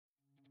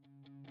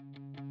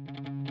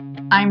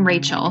I'm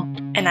Rachel.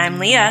 And I'm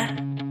Leah.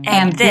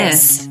 And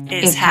this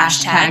is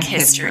Hashtag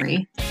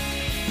History,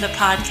 the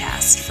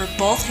podcast for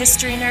both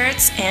history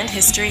nerds and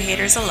history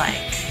haters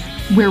alike,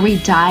 where we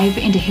dive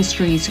into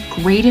history's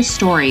greatest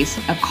stories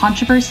of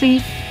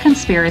controversy,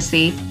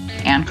 conspiracy,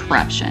 and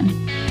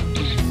corruption.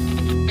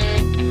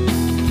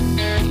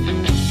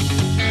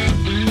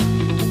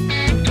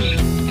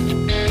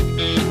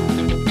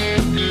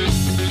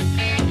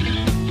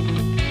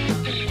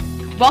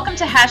 Welcome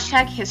to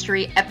Hashtag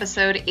History,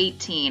 episode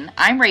 18.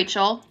 I'm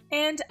Rachel.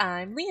 And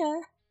I'm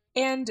Leah.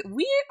 And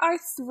we are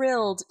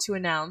thrilled to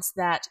announce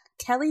that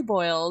Kelly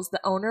Boyles, the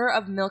owner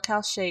of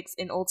Milkhouse Shakes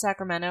in Old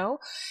Sacramento,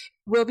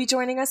 will be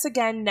joining us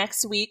again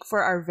next week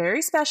for our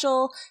very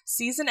special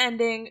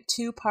season-ending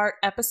 2-part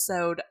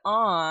episode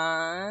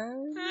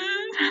on...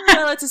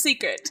 Well, it's a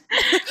secret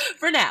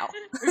for now.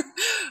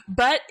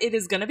 But it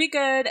is going to be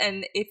good,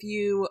 and if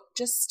you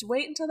just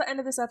wait until the end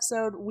of this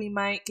episode, we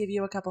might give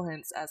you a couple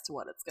hints as to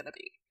what it's going to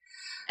be.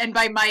 And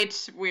by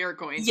might, we're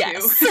going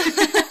to.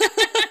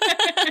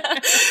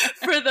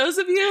 For those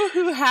of you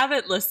who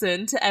haven't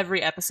listened to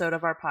every episode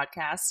of our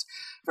podcast,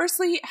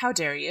 firstly, how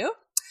dare you?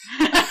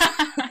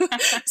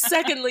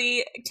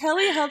 Secondly,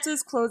 Kelly helped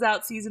us close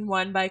out season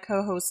 1 by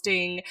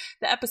co-hosting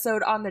the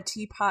episode on the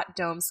Teapot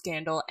Dome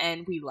scandal,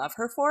 and we love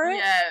her for it.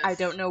 Yes. I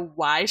don't know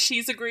why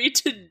she's agreed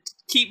to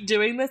keep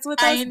doing this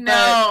with us. I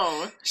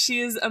know. But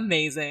she is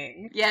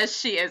amazing. Yes,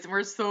 she is.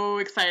 We're so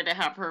excited to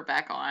have her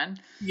back on.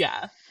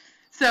 Yeah.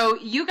 So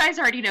you guys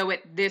already know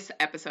what this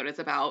episode is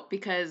about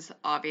because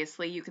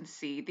obviously you can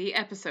see the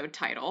episode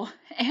title.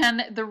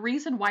 And the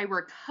reason why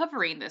we're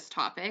covering this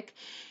topic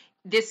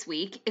this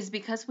week is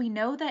because we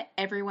know that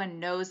everyone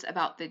knows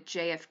about the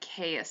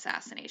JFK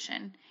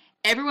assassination.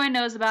 Everyone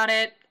knows about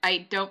it.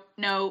 I don't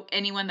know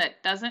anyone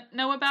that doesn't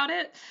know about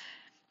it.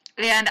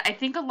 And I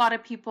think a lot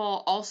of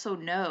people also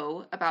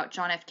know about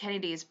John F.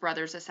 Kennedy's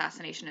brother's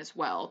assassination as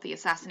well, the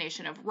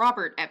assassination of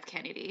Robert F.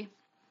 Kennedy.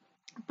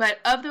 But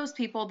of those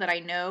people that I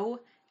know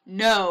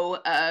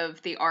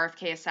of the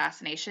RFK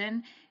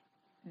assassination,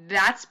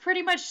 that's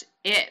pretty much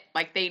it.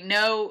 Like, they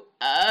know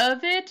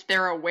of it,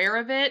 they're aware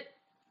of it,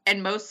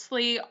 and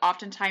mostly,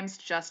 oftentimes,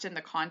 just in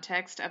the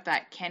context of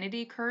that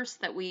Kennedy curse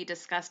that we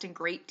discussed in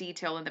great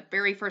detail in the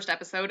very first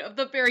episode of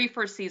the very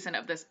first season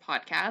of this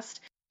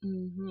podcast.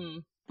 Mm-hmm.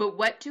 But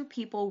what do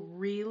people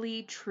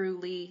really,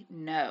 truly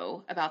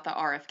know about the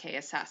RFK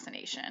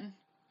assassination?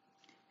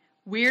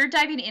 We're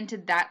diving into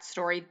that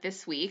story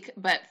this week,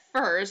 but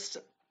first,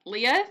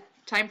 Leah,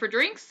 time for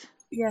drinks?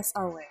 Yes,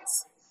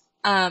 always.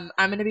 I'm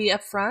going to be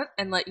upfront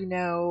and let you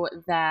know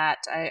that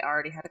I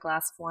already had a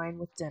glass of wine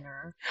with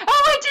dinner.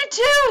 Oh, I did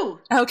too!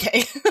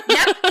 Okay.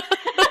 Yep.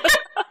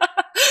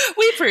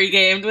 We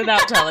pre-gamed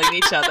without telling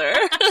each other.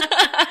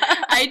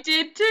 I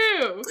did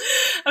too.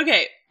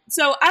 Okay,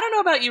 so I don't know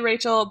about you,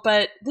 Rachel,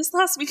 but this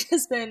last week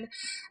has been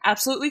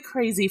absolutely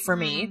crazy for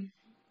me.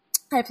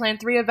 I planned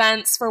 3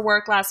 events for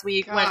work last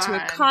week. God. Went to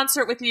a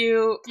concert with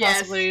you.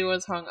 Possibly Yes.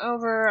 was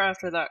hungover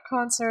after that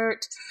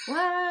concert.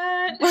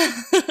 What?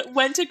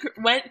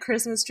 went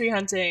Christmas tree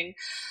hunting.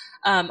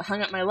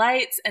 Hung up my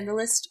lights, and the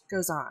list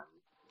goes on.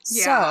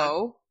 Yeah.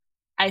 So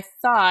I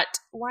thought,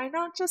 why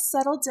not just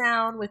settle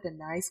down with a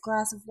nice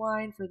glass of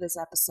wine for this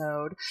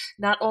episode?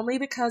 Not only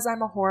because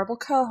I'm a horrible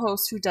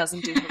co-host who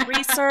doesn't do her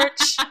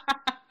research,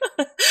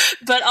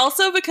 but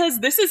also because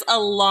this is a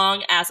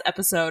long-ass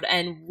episode,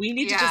 and we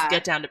need to just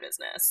get down to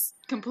business.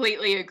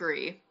 Completely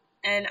agree.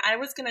 And I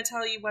was going to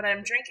tell you what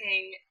I'm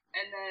drinking,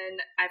 and then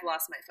I've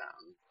lost my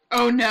phone.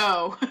 Oh,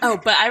 no. Oh,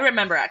 but I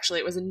remember, actually.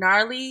 It was a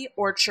Gnarly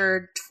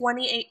Orchard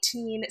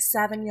 2018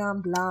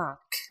 Sauvignon Blanc.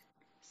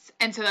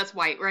 And so that's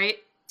white, right?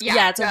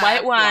 Yeah, it's a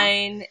white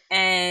wine,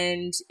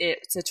 and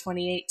it's a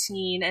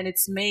 2018, and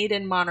it's made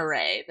in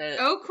Monterey.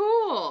 Oh,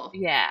 cool.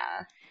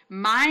 Yeah.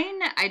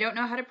 Mine, I don't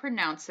know how to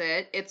pronounce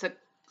it. It's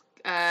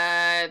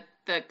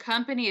the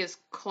company is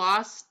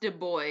Clos de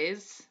Bois,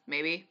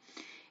 maybe.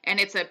 And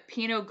it's a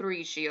Pinot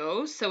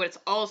Grigio, so it's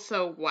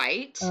also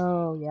white.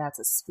 Oh, yeah, it's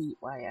a sweet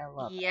white. I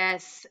love it.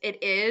 Yes,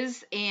 it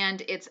is,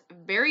 and it's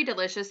very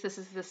delicious. This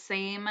is the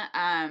same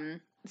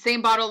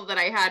bottle that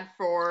I had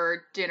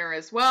for dinner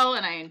as well,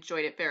 and I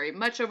enjoyed it very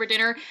much over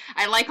dinner.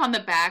 I like on the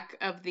back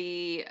of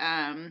the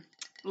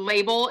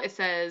label, it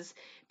says,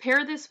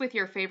 pair this with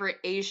your favorite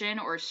Asian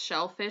or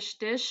shellfish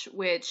dish,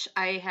 which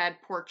I had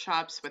pork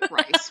chops with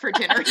rice for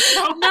dinner.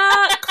 So.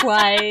 Not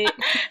quite.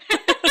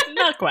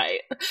 Not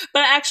quite.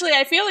 But actually,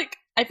 I feel like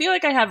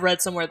I have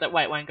read somewhere that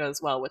white wine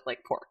goes well with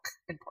like pork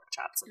and pork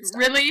chops and stuff.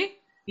 Really?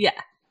 Yeah.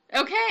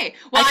 Okay.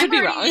 Well, I could be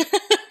wrong.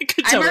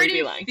 I'm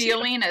already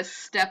feeling a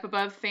step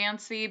above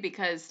fancy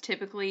because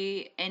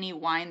typically any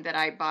wine that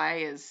I buy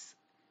is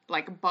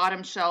like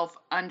bottom shelf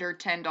under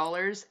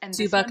 $10. And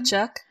 $2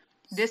 Chuck?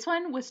 This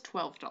one was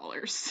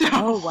 $12. So.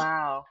 Oh,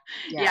 wow.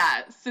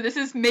 Yeah. So this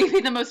is maybe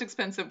the most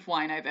expensive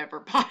wine I've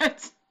ever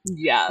bought.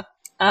 Yeah.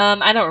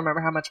 I don't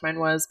remember how much mine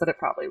was, but it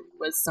probably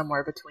was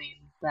somewhere between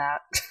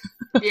that.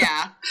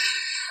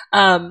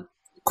 Yeah.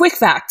 Quick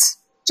fact.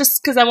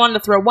 Just because I wanted to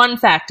throw one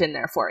fact in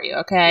there for you,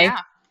 okay? Yeah.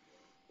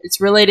 It's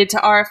related to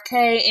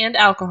RFK and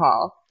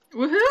alcohol.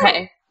 Woohoo!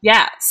 Okay.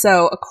 Yeah.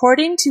 So,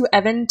 according to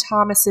Evan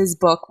Thomas's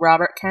book,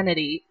 Robert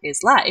Kennedy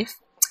Is Life,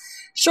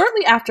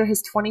 shortly after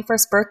his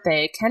 21st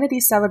birthday, Kennedy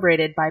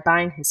celebrated by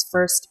buying his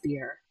first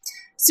beer.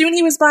 Soon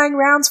he was buying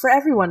rounds for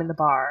everyone in the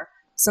bar.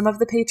 Some of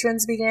the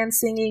patrons began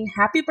singing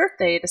happy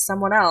birthday to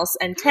someone else,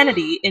 and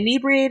Kennedy,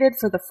 inebriated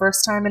for the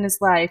first time in his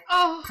life,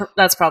 Oh.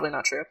 that's probably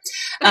not true,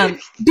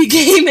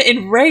 became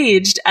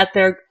enraged at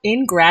their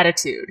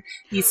ingratitude.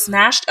 He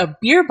smashed a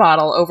beer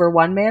bottle over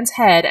one man's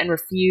head and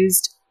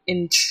refused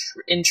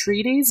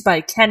entreaties by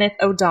Kenneth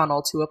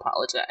O'Donnell to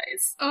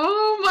apologize.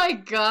 Oh my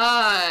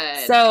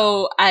god.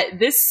 So I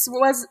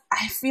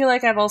feel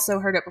like I've also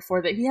heard it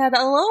before that he had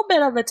a little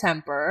bit of a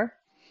temper.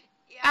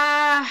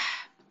 I'm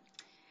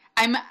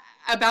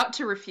about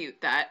to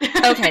refute that.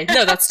 Okay,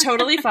 no, that's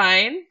totally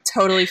fine.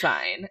 Totally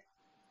fine.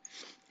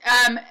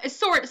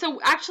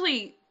 So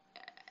actually,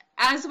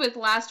 as with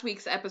last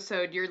week's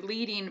episode, you're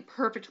leading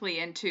perfectly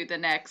into the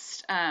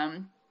next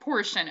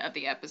portion of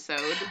the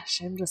episode.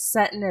 Gosh, I'm just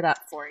setting it up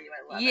for you.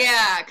 I love it.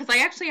 Yeah, because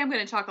I actually am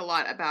going to talk a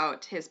lot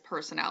about his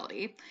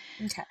personality.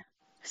 Okay.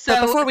 So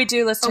but before we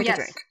do, let's take a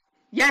drink.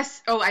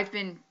 Yes. Oh, I've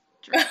been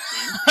drinking.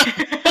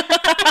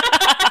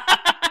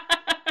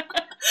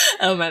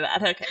 Oh, my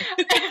bad. Okay.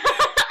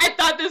 I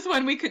thought this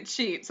one we could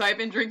cheat, so I've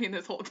been drinking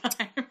this whole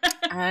time.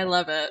 I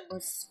love it.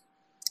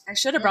 I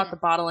should have brought the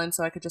bottle in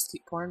so I could just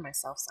keep pouring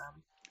myself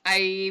some.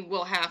 I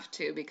will have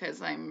to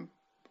because I'm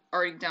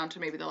already down to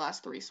maybe the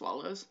last 3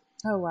 swallows.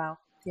 Oh, wow.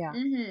 Yeah.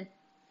 Mm-hmm.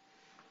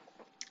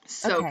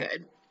 So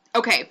good.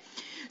 Okay,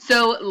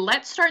 so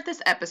let's start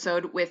this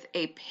episode with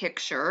a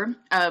picture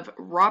of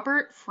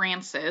Robert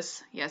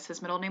Francis, yes,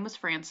 his middle name was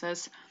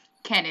Francis,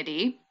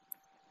 Kennedy,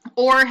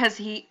 or as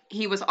he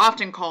was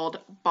often called,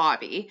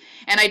 Bobby.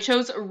 And I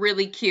chose a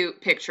really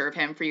cute picture of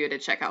him for you to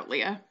check out,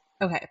 Leah.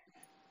 Okay.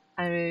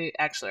 I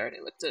actually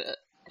already looked at it.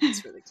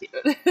 It's really cute.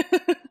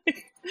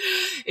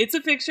 It's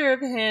a picture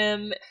of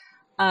him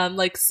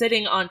like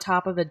sitting on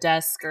top of a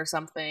desk or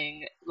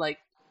something. Like,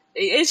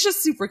 it's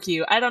just super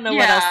cute. I don't know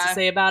what else to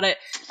say about it.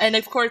 And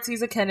of course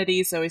he's a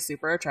Kennedy, so he's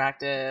super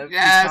attractive.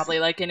 Yes. He's probably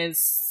like in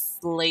his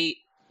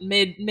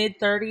mid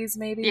 30s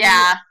maybe.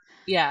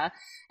 Yeah.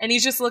 And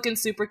he's just looking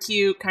super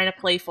cute, kind of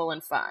playful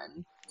and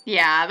fun.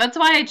 Yeah, that's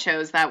why I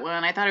chose that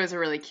one. I thought it was a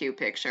really cute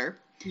picture.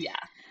 Yeah.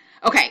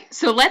 Okay,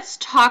 so let's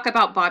talk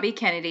about Bobby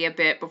Kennedy a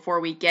bit before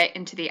we get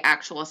into the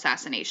actual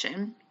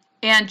assassination.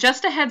 And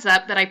just a heads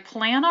up that I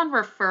plan on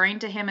referring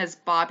to him as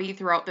Bobby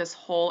throughout this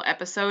whole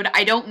episode.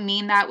 I don't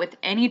mean that with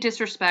any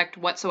disrespect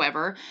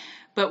whatsoever,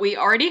 but we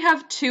already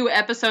have 2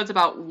 episodes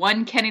about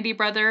one Kennedy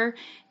brother,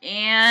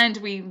 and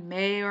we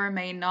may or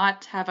may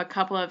not have a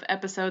couple of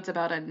episodes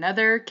about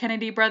another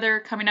Kennedy brother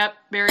coming up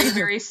very,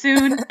 very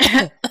soon.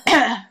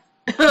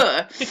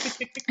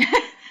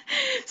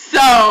 So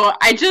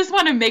I just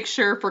want to make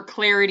sure for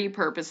clarity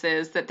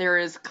purposes that there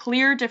is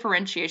clear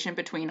differentiation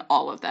between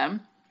all of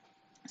them.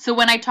 So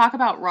when I talk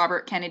about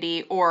Robert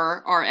Kennedy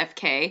or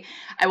RFK,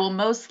 I will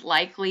most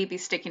likely be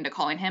sticking to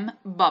calling him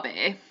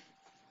Bobby.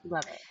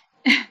 Love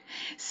it.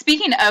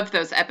 Speaking of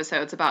those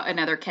episodes about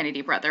another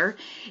Kennedy brother,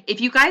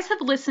 if you guys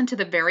have listened to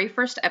the very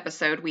first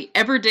episode we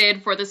ever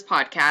did for this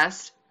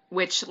podcast,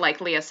 which,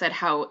 like Leah said,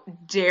 how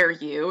dare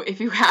you if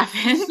you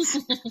haven't?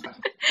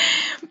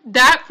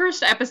 That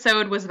first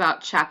episode was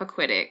about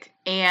Chappaquiddick,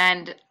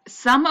 and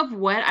some of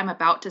what I'm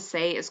about to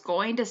say is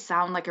going to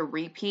sound like a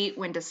repeat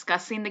when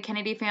discussing the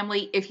Kennedy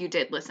family if you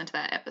did listen to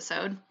that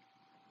episode.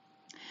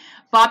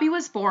 Bobby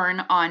was born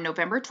on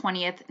November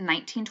 20th,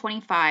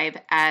 1925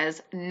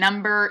 as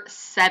number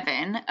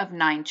 7 of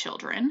 9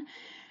 children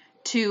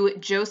to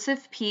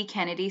Joseph P.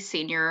 Kennedy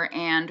Sr.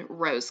 and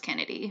Rose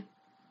Kennedy.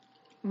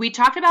 We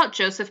talked about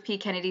Joseph P.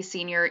 Kennedy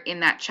Sr.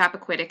 in that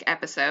Chappaquiddick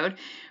episode,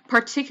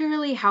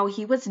 particularly how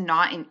he was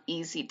not an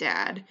easy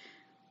dad.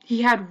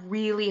 He had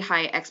really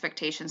high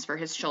expectations for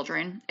his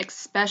children,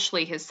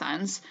 especially his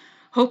sons,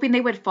 hoping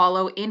they would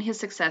follow in his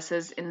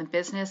successes in the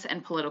business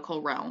and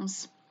political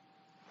realms.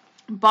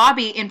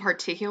 Bobby, in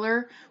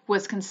particular,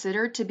 was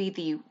considered to be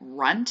the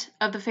runt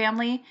of the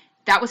family.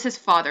 That was his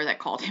father that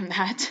called him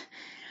that.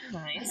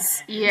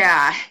 Nice.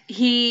 Yeah,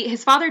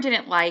 his father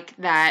didn't like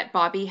that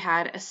Bobby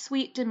had a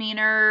sweet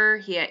demeanor.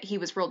 He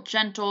was real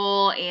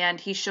gentle, and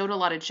he showed a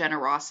lot of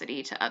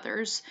generosity to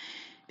others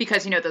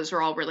because, those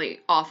are all really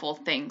awful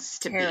things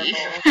to be.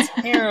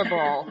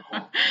 Terrible.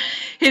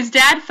 His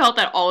dad felt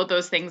that all of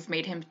those things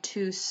made him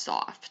too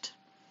soft.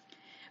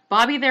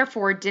 Bobby,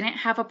 therefore, didn't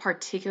have a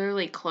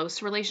particularly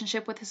close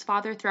relationship with his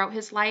father throughout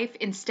his life.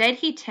 Instead,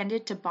 he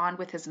tended to bond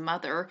with his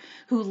mother,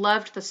 who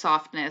loved the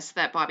softness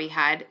that Bobby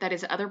had that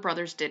his other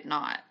brothers did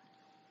not.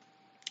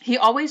 He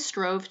always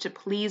strove to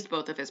please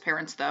both of his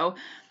parents, though,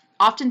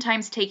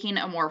 oftentimes taking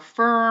a more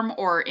firm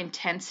or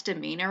intense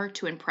demeanor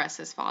to impress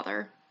his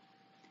father.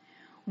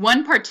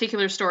 One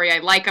particular story I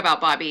like about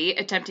Bobby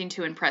attempting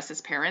to impress his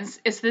parents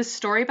is this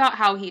story about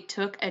how he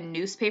took a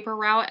newspaper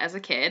route as a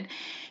kid.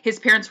 His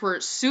parents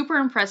were super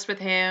impressed with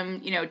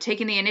him,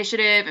 taking the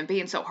initiative and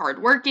being so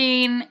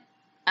hardworking.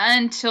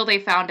 until they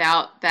found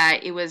out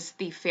that it was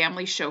the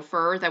family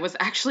chauffeur that was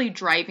actually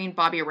driving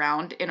Bobby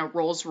around in a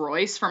Rolls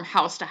Royce from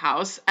house to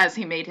house as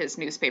he made his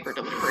newspaper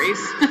deliveries.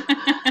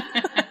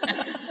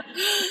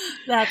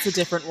 That's a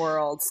different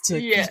world.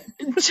 Yeah,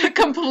 it's a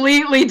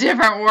completely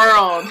different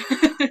world.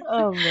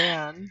 Oh,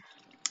 man.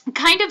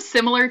 Kind of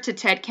similar to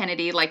Ted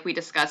Kennedy, like we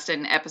discussed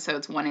in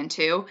episodes 1 and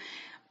 2,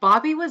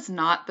 Bobby was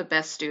not the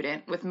best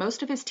student, with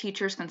most of his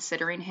teachers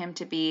considering him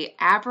to be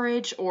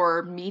average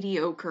or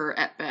mediocre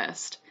at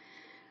best.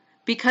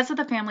 Because of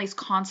the family's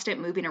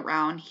constant moving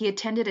around, he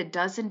attended a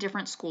dozen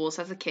different schools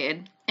as a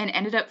kid and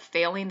ended up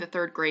failing the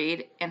 3rd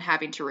grade and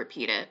having to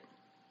repeat it.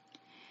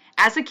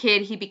 As a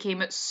kid, he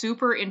became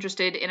super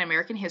interested in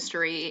American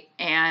history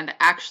and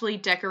actually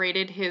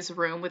decorated his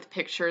room with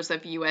pictures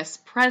of U.S.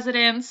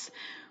 presidents,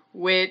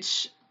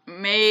 which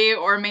may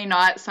or may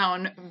not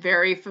sound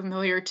very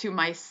familiar to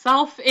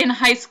myself in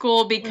high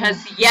school because,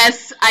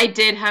 yes, I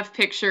did have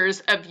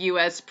pictures of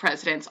U.S.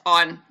 presidents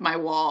on my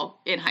wall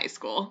in high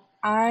school.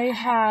 I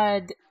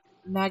had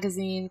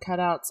magazine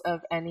cutouts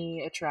of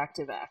any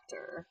attractive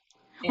actor.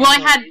 Well,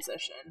 I had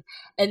musician,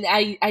 and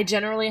I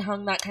generally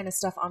hung that kind of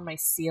stuff on my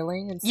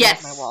ceiling instead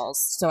of my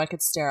walls, so I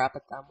could stare up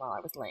at them while I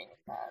was laying in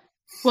bed.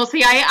 Well,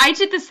 see, I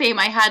did the same.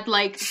 I had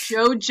like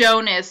Joe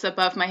Jonas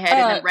above my head,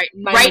 and then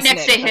right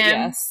next to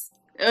him. Yes.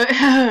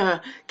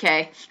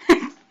 Okay.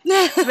 But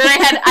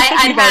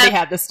I'd already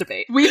had this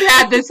debate. We've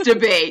had this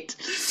debate.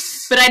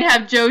 But I'd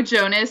have Joe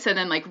Jonas, and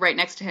then like right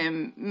next to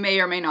him may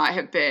or may not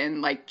have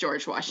been like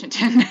George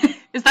Washington.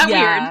 Is that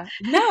weird?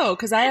 No,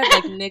 because I had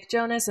like Nick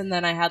Jonas, and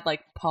then I had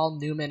like Paul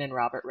Newman and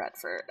Robert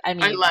Redford. I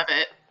mean, I love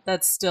it.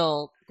 That's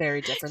still very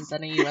different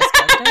than a U.S.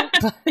 president.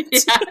 But...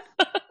 yeah.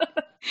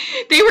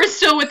 They were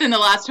still within the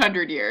last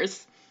 100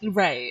 years.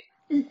 Right.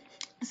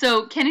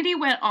 So Kennedy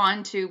went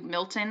on to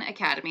Milton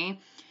Academy.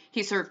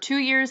 He served 2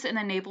 years in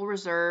the Naval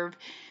Reserve,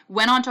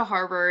 went on to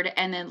Harvard,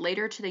 and then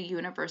later to the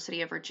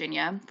University of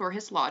Virginia for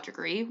his law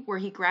degree, where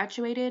he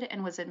graduated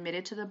and was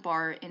admitted to the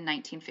bar in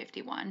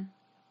 1951.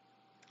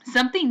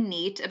 Something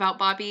neat about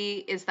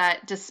Bobby is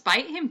that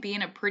despite him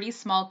being a pretty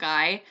small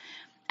guy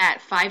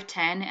at 5'10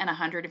 and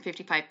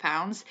 155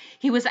 pounds,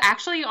 he was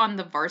actually on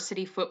the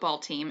varsity football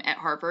team at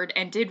Harvard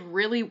and did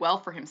really well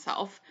for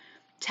himself,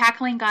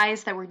 tackling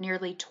guys that were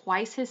nearly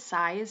twice his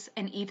size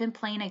and even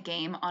playing a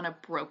game on a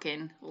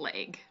broken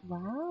leg.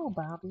 Wow,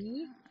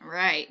 Bobby.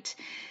 Right.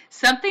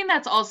 Something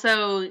that's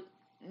also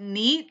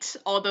neat,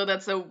 although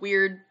that's a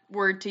weird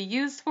word to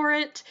use for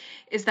it,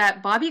 is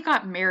that Bobby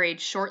got married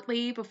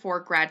shortly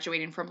before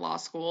graduating from law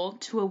school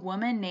to a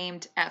woman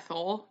named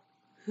Ethel,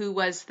 who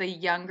was the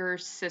younger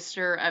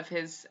sister of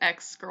his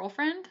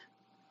ex-girlfriend.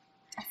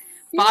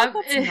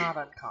 That's not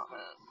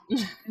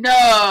uncommon.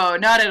 No,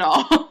 not at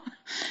all.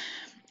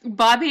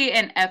 Bobby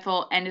and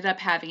Ethel ended up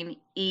having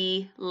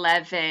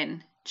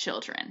 11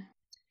 children.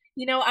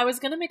 You know, I was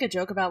going to make a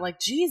joke about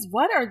like, geez,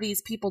 what are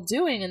these people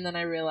doing? And then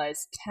I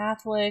realized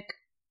Catholic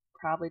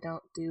probably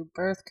don't do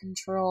birth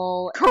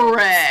control.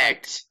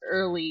 Correct.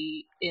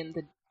 Early in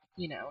the,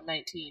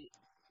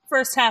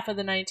 first half of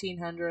the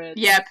 1900s.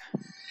 Yep.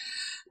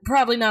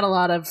 Probably not a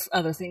lot of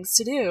other things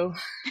to do.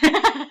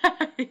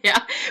 Yeah,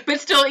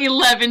 but still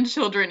 11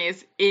 children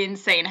is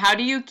insane. How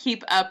do you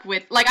keep up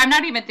with, like, I'm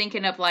not even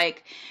thinking of,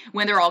 like,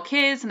 when they're all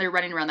kids and they're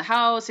running around the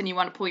house and you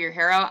want to pull your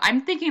hair out.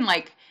 I'm thinking,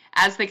 like,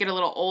 as they get a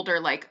little older,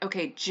 like,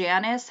 okay,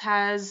 Janice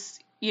has,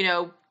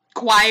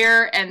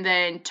 choir, and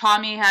then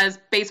Tommy has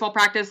baseball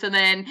practice,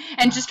 and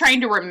just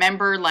trying to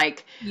remember,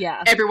 like,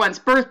 everyone's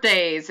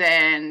birthdays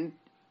and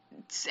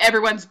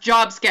everyone's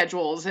job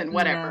schedules and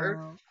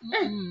whatever.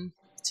 No.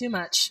 Too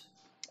much.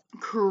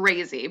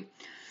 Crazy.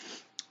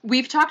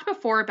 We've talked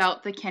before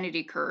about the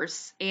Kennedy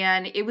curse,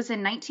 and it was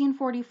in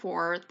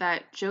 1944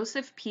 that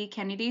Joseph P.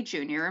 Kennedy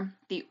Jr.,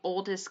 the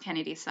oldest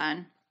Kennedy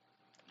son,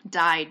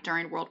 died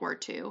during World War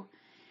II.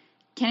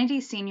 Kennedy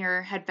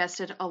Sr. had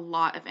vested a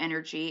lot of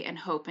energy and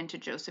hope into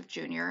Joseph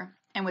Jr.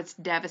 and was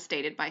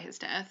devastated by his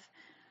death.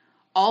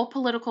 All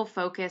political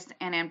focus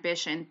and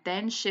ambition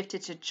then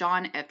shifted to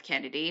John F.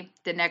 Kennedy,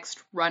 the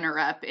next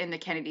runner-up in the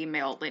Kennedy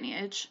male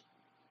lineage.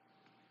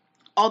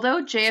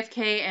 Although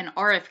JFK and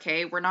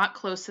RFK were not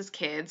close as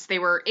kids, they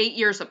were 8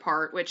 years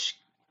apart, which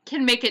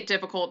can make it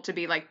difficult to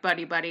be like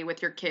buddy-buddy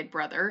with your kid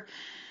brother.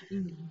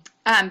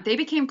 Mm-hmm. They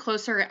became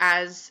closer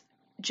as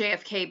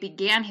JFK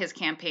began his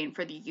campaign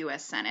for the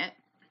U.S. Senate.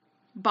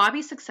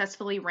 Bobby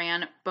successfully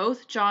ran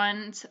both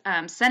John's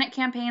Senate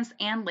campaigns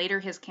and later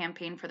his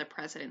campaign for the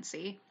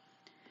presidency.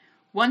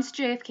 Once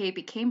JFK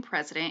became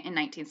president in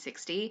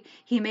 1960,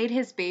 he made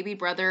his baby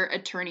brother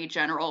attorney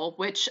general,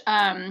 which,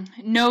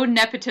 no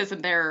nepotism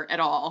there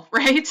at all,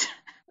 right?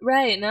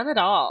 Right, none at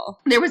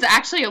all. There was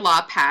actually a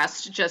law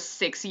passed just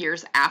 6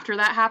 years after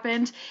that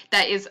happened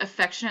that is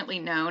affectionately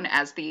known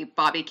as the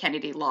Bobby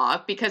Kennedy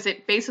Law, because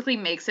it basically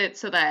makes it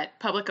so that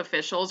public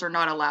officials are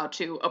not allowed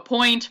to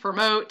appoint,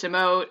 promote,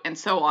 demote, and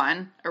so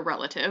on a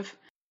relative.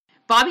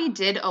 Bobby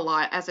did a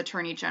lot as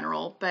Attorney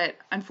General, but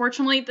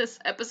unfortunately this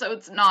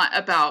episode's not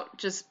about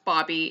just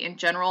Bobby in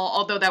general,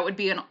 although that would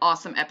be an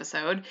awesome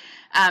episode.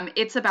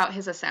 It's about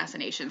his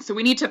assassination. So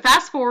we need to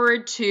fast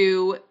forward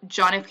to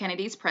John F.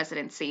 Kennedy's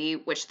presidency,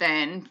 which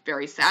then,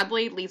 very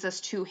sadly, leads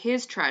us to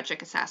his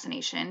tragic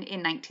assassination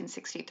in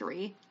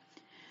 1963.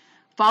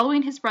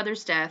 Following his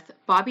brother's death,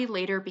 Bobby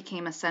later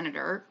became a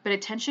senator, but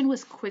attention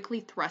was quickly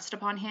thrust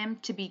upon him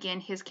to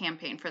begin his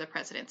campaign for the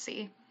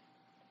presidency.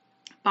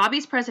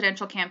 Bobby's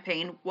presidential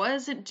campaign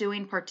wasn't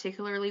doing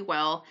particularly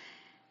well,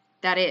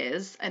 that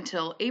is,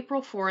 until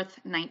April 4th,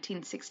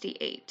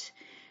 1968,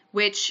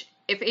 which,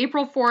 if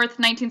April 4th,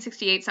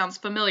 1968 sounds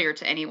familiar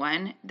to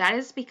anyone, that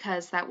is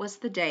because that was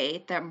the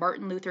day that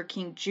Martin Luther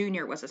King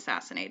Jr. was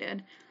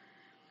assassinated.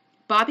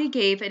 Bobby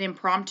gave an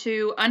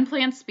impromptu,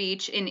 unplanned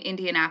speech in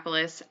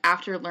Indianapolis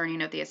after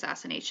learning of the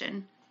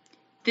assassination.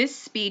 This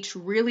speech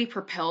really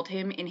propelled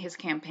him in his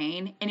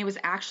campaign, and it was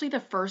actually the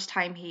first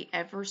time he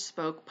ever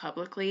spoke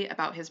publicly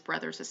about his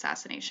brother's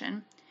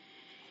assassination.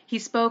 He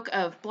spoke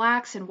of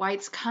blacks and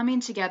whites coming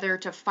together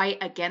to fight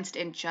against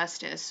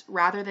injustice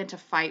rather than to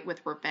fight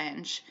with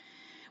revenge.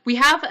 We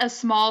have a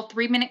small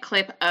 3-minute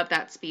clip of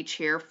that speech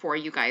here for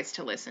you guys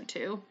to listen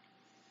to.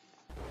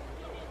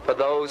 For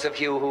those of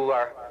you who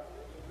are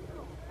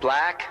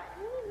black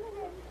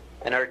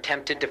and are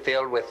tempted to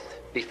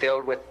be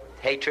filled with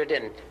hatred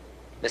and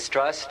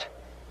mistrust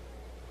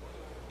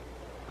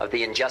of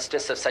the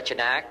injustice of such an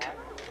act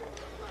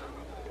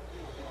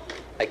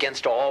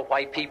against all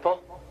white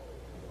people,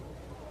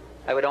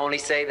 I would only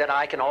say that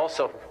I can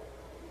also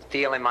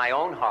feel in my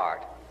own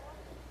heart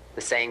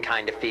the same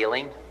kind of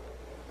feeling.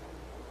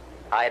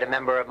 I had a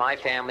member of my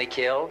family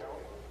killed,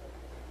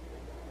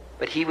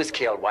 but he was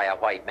killed by a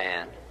white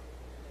man.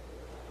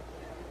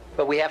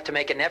 But we have to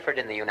make an effort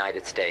in the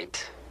United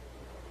States.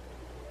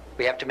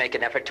 We have to make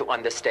an effort to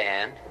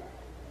understand,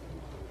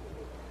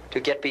 to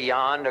get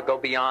beyond or go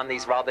beyond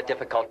these rather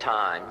difficult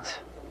times.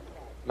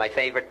 My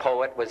favorite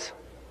poet was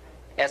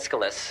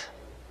Aeschylus,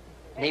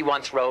 and he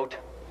once wrote,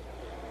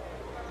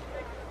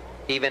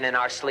 "Even in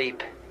our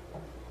sleep,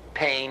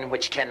 pain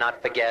which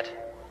cannot forget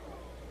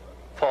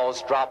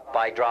falls drop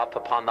by drop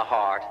upon the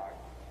heart,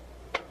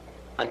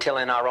 until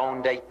in our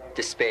own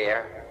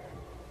despair,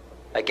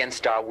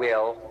 against our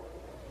will,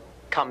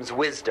 comes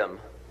wisdom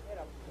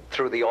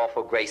through the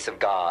awful grace of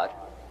God."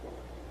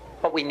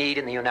 What we need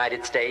in the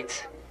United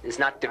States is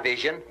not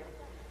division.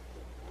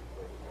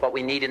 What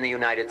we need in the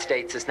United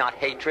States is not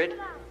hatred.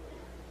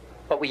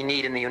 What we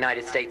need in the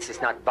United States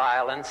is not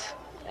violence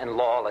and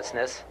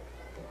lawlessness,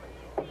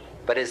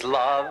 but is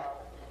love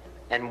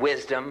and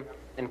wisdom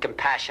and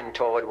compassion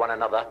toward one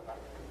another,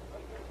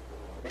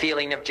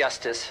 feeling of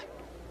justice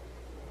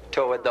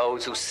toward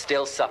those who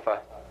still suffer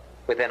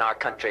within our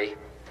country,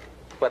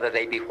 whether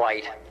they be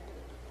white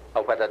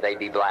or whether they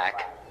be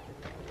black.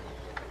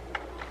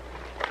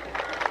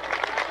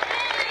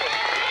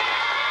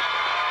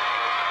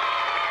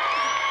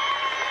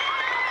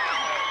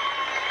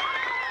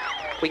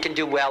 We can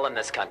do well in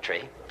this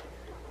country.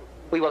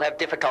 We will have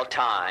difficult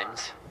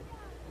times.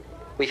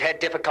 We've had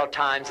difficult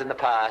times in the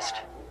past,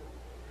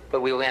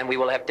 but we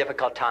will have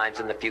difficult times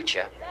in the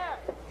future.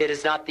 It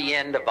is not the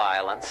end of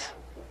violence.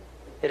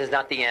 It is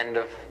not the end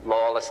of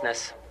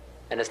lawlessness,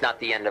 and it's not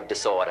the end of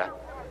disorder.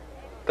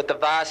 But the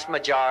vast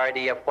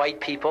majority of white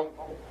people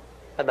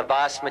and the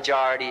vast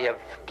majority of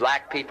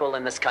black people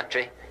in this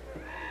country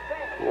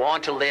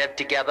want to live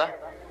together,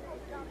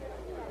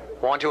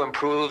 want to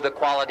improve the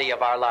quality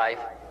of our life,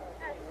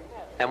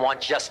 and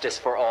want justice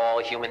for all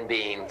human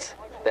beings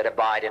that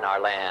abide in our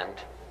land.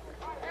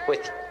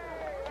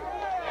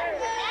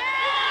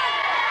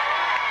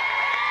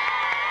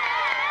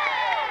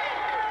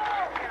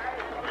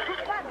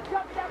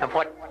 And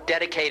what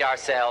dedicate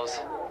ourselves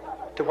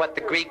to what the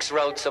Greeks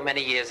wrote so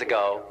many years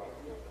ago,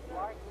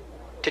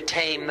 to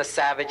tame the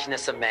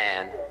savageness of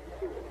man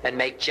and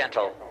make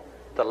gentle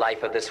the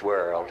life of this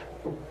world.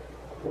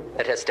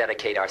 Let us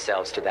dedicate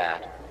ourselves to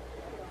that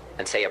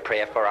and say a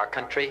prayer for our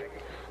country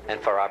and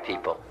for our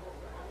people.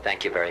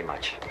 Thank you very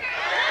much.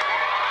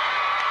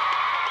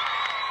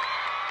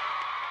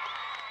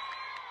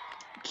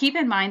 Keep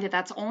in mind that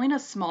that's only a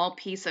small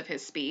piece of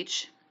his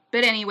speech.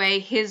 But anyway,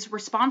 his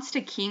response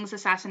to King's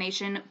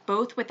assassination,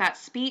 both with that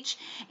speech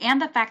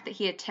and the fact that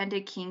he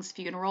attended King's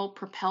funeral,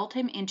 propelled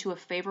him into a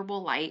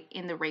favorable light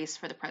in the race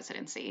for the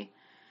presidency.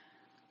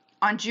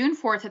 On June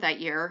 4th of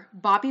that year,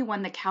 Bobby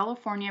won the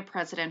California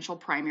presidential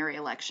primary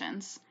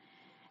elections.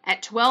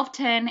 At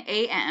 12:10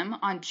 a.m.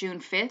 on June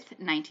 5th,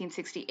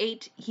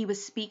 1968, he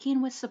was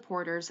speaking with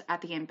supporters at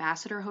the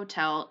Ambassador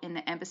Hotel in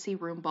the Embassy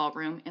Room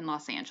Ballroom in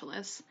Los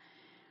Angeles.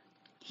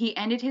 He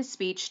ended his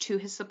speech to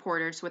his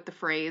supporters with the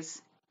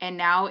phrase, "And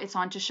now it's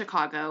on to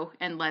Chicago,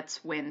 and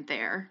let's win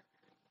there."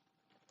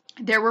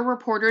 There were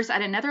reporters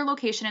at another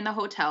location in the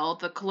hotel,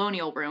 the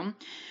Colonial Room,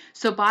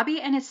 so Bobby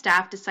and his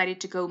staff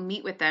decided to go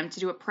meet with them to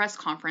do a press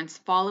conference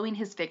following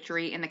his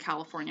victory in the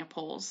California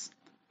polls.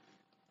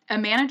 A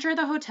manager of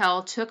the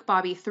hotel took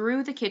Bobby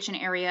through the kitchen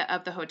area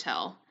of the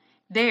hotel.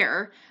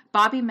 There,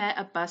 Bobby met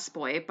a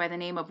busboy by the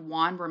name of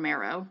Juan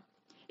Romero.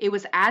 It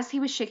was as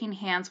he was shaking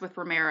hands with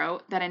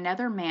Romero that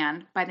another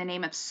man by the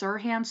name of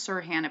Sirhan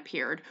Sirhan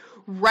appeared,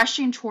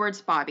 rushing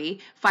towards Bobby,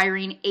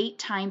 firing 8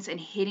 times and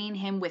hitting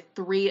him with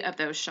 3 of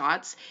those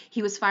shots.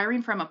 He was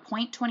firing from a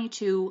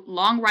 .22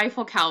 long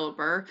rifle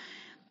caliber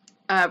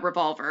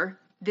revolver.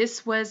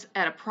 This was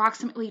at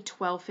approximately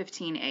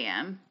 12:15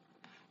 a.m.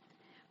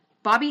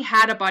 Bobby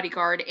had a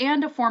bodyguard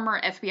and a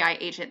former FBI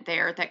agent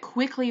there that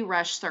quickly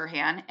rushed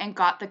Sirhan and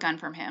got the gun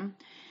from him.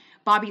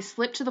 Bobby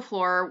slipped to the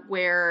floor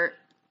where,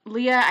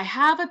 Leah, I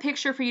have a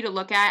picture for you to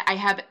look at. I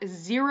have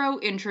zero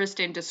interest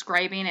in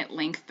describing at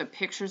length the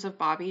pictures of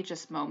Bobby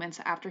just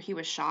moments after he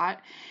was shot.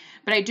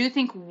 But I do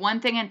think one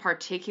thing in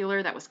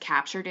particular that was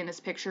captured in this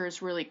picture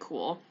is really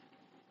cool.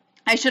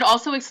 I should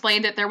also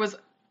explain that there was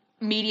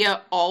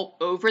media all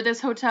over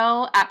this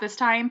hotel at this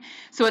time,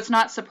 so it's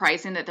not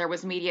surprising that there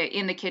was media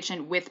in the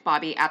kitchen with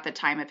Bobby at the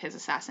time of his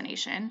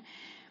assassination.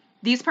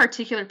 These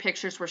particular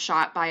pictures were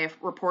shot by a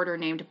reporter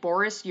named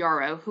Boris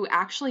Yarrow, who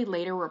actually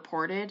later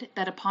reported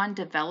that upon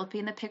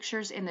developing the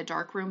pictures in the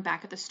dark room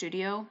back at the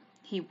studio,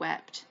 he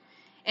wept.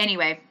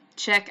 Anyway,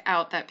 check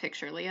out that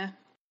picture, Leah.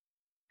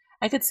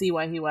 I could see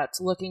why he wept.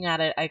 Looking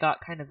at it, I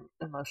got kind of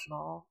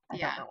emotional. I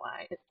Yeah. don't know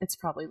why. It's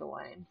probably the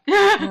wine.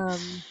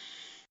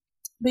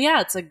 But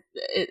yeah, it's like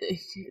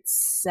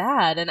it's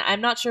sad, and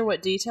I'm not sure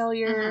what detail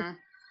you're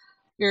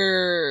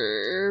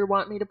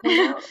want me to point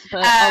out,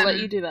 but I'll let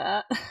you do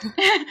that.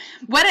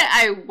 What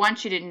I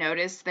want you to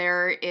notice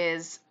there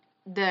is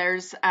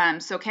there's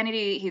so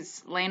Kennedy,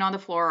 he's laying on the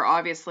floor.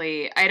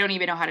 Obviously, I don't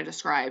even know how to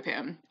describe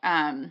him.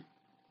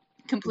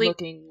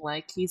 Looking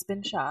like he's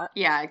been shot.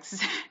 Yeah,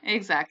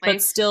 exactly.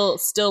 But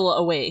still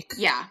awake.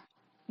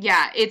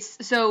 Yeah.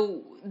 It's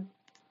so.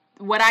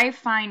 What I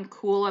find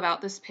cool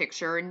about this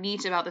picture,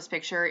 neat about this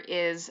picture,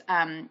 is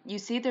you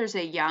see there's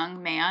a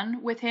young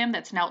man with him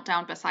that's knelt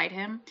down beside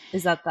him.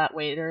 Is that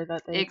waiter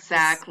that they...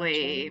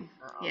 Exactly.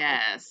 Oh.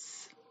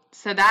 Yes.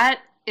 So that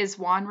is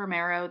Juan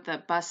Romero,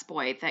 the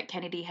busboy that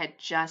Kennedy had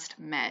just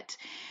met.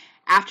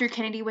 After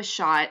Kennedy was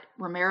shot,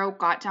 Romero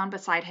got down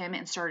beside him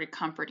and started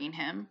comforting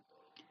him.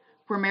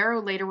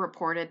 Romero later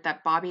reported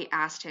that Bobby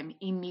asked him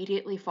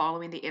immediately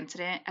following the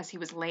incident as he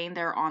was laying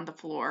there on the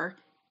floor.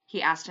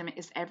 He asked him,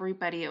 "Is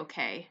everybody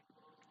okay?"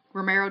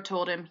 Romero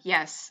told him,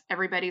 "Yes,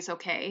 everybody's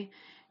okay."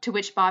 To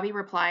which Bobby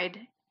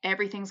replied,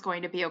 "Everything's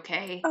going to be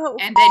okay." Oh.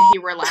 And then he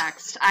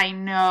relaxed. I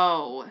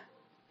know.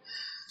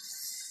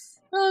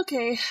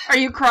 Okay. Are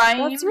you crying?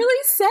 That's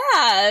really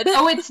sad.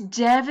 Oh, it's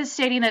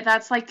devastating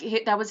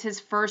that was his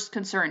first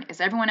concern.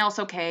 Is everyone else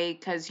okay?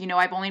 Because,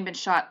 I've only been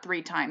shot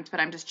 3 times, but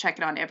I'm just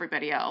checking on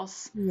everybody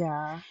else.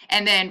 Yeah.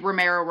 And then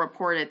Romero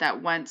reported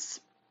that once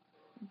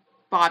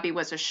Bobby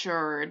was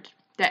assured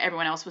that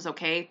everyone else was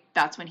okay,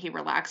 that's when he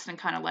relaxed and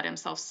kind of let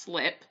himself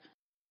slip.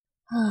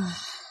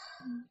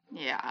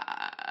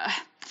 Yeah.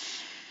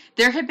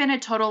 There had been a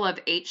total of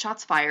 8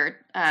 shots fired.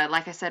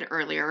 Like I said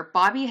earlier,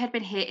 Bobby had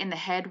been hit in the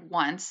head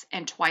once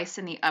and twice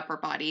in the upper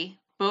body.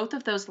 Both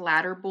of those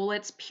latter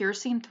bullets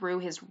piercing through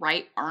his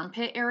right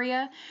armpit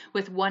area,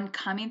 with one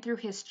coming through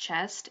his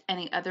chest and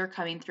the other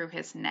coming through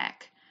his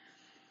neck.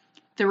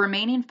 The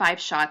remaining 5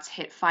 shots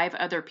hit 5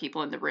 other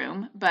people in the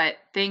room, but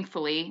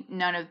thankfully,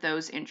 none of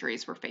those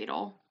injuries were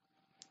fatal.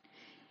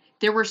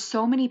 There were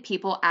so many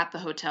people at the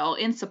hotel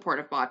in support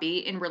of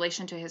Bobby in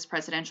relation to his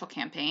presidential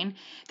campaign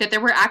that there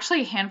were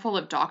actually a handful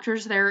of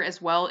doctors there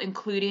as well,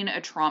 including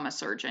a trauma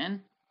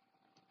surgeon.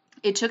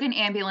 It took an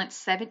ambulance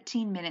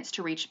 17 minutes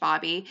to reach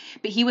Bobby,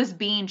 but he was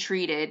being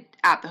treated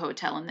at the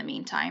hotel in the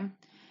meantime.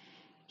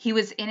 He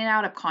was in and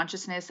out of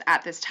consciousness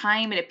at this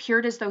time. It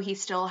appeared as though he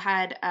still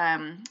had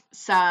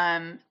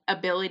some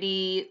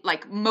ability,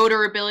 like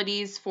motor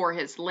abilities for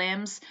his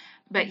limbs,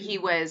 but he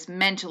was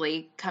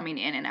mentally coming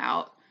in and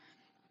out.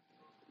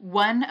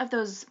 One of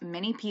those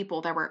many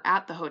people that were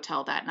at the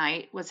hotel that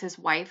night was his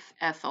wife,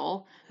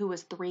 Ethel, who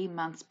was 3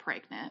 months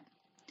pregnant.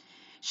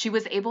 She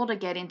was able to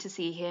get in to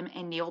see him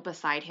and kneel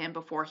beside him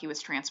before he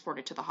was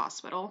transported to the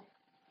hospital.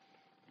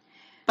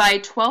 By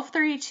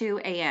 12:32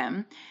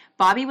 a.m.,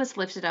 Bobby was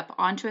lifted up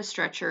onto a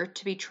stretcher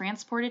to be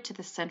transported to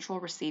the Central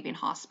Receiving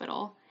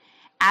Hospital.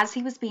 As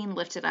he was being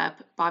lifted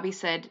up, Bobby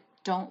said,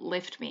 "Don't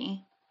lift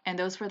me," and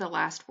those were the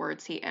last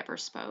words he ever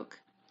spoke.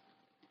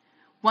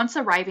 Once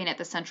arriving at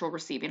the Central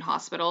Receiving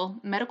Hospital,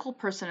 medical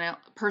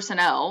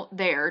personnel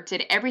there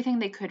did everything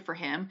they could for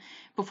him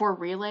before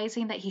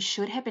realizing that he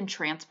should have been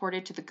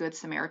transported to the Good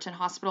Samaritan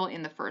Hospital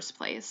in the first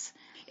place.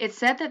 It's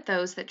said that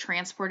those that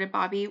transported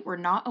Bobby were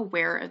not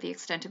aware of the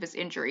extent of his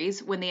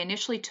injuries when they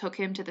initially took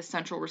him to the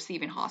Central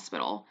Receiving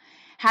Hospital.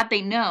 Had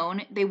they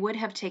known, they would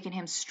have taken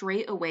him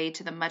straight away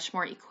to the much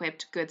more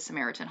equipped Good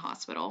Samaritan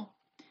Hospital.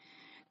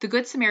 The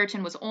Good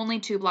Samaritan was only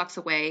 2 blocks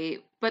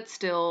away, but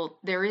still,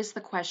 there is the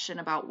question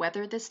about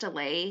whether this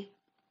delay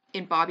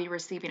in Bobby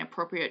receiving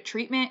appropriate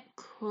treatment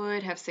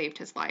could have saved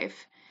his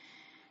life.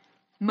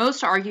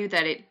 Most argue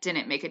that it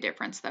didn't make a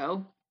difference,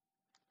 though.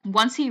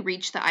 Once he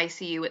reached the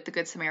ICU at the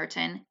Good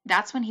Samaritan,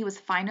 that's when he was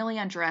finally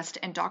undressed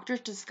and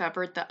doctors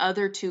discovered the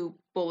other 2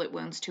 bullet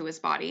wounds to his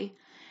body.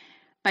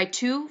 By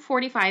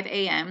 2:45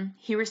 a.m.,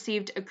 he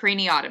received a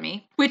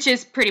craniotomy, which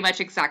is pretty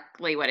much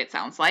exactly what it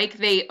sounds like.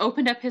 They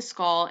opened up his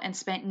skull and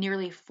spent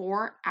nearly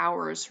 4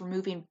 hours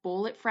removing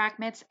bullet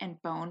fragments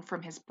and bone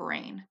from his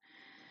brain.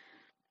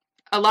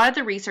 A lot of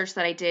the research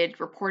that I did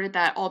reported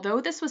that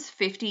although this was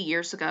 50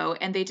 years ago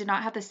and they did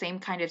not have the same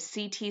kind of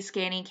CT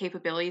scanning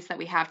capabilities that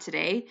we have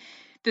today,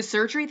 the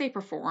surgery they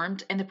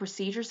performed and the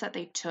procedures that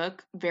they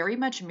took very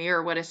much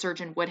mirror what a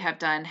surgeon would have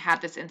done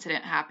had this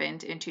incident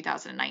happened in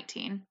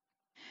 2019.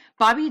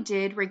 Bobby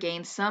did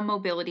regain some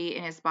mobility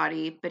in his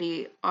body, but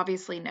he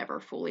obviously never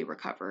fully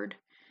recovered.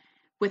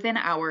 Within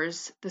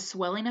hours, the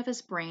swelling of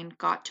his brain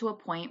got to a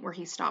point where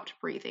he stopped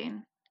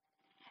breathing.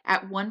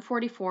 At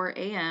 1:44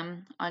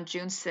 a.m. on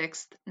June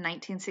 6,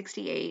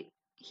 1968,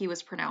 he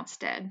was pronounced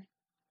dead.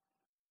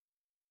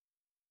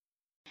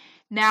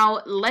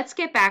 Now, let's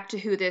get back to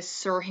who this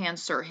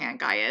Sirhan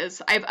guy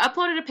is. I've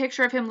uploaded a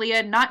picture of him,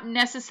 Leah, not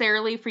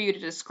necessarily for you to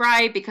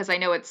describe, because I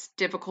know it's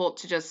difficult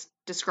to just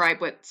describe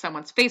what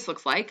someone's face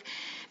looks like,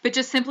 but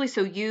just simply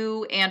so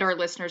you and our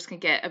listeners can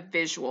get a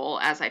visual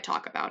as I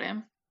talk about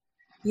him.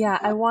 Yeah,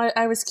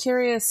 I was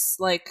curious,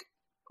 like,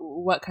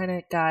 what kind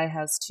of guy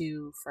has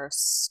two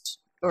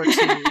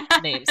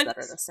names that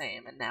are the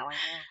same, and now I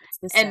know it's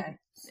this guy.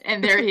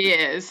 And there he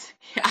is.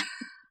 Yeah.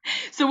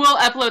 So we'll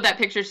upload that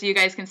picture so you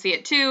guys can see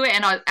it too.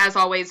 And as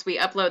always, we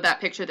upload that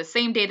picture the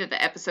same day that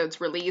the episode's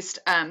released,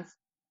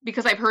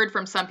 because I've heard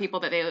from some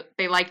people that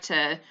they like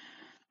to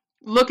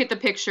look at the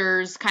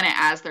pictures kind of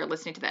as they're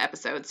listening to the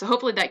episode. So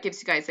hopefully that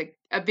gives you guys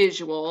a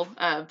visual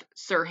of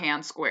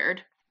Sirhan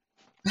squared.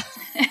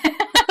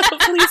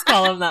 Please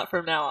call him that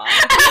from now on.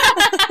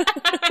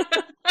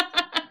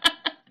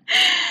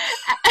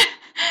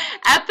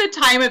 At the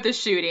time of the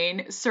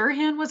shooting,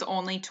 Sirhan was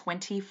only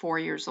 24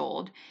 years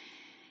old.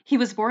 He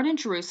was born in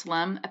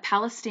Jerusalem, a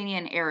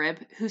Palestinian Arab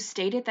who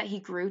stated that he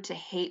grew to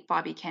hate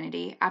Bobby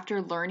Kennedy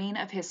after learning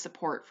of his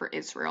support for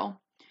Israel.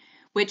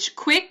 Which,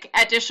 quick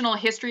additional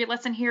history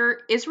lesson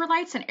here,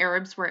 Israelites and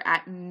Arabs were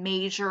at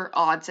major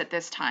odds at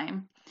this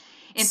time.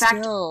 In fact,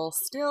 still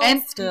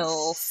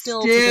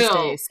to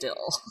this day,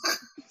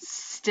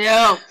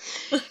 still.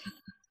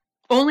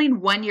 Only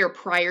 1 year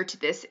prior to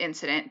this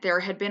incident, there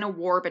had been a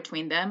war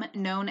between them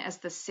known as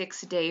the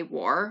 6-Day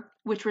War,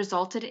 which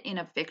resulted in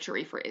a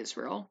victory for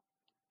Israel.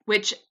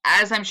 Which,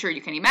 as I'm sure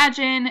you can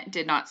imagine,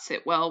 did not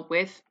sit well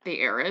with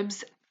the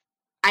Arabs.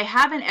 I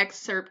have an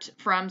excerpt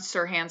from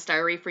Sirhan's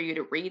diary for you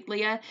to read,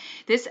 Leah.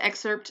 This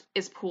excerpt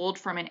is pulled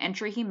from an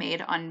entry he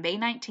made on May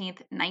 19th,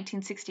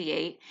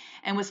 1968,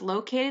 and was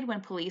located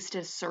when police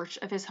did a search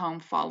of his home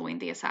following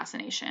the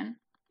assassination.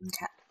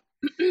 Okay.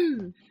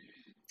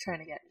 Trying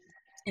to get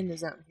in the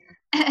zone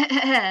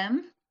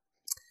here.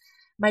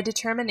 My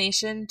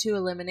determination to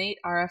eliminate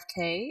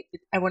RFK.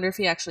 I wonder if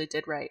he actually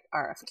did write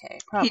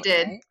RFK. Probably, he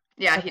did. Right?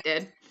 Yeah, okay. He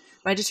did.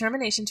 My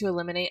determination to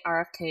eliminate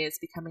RFK is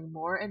becoming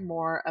more and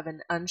more of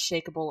an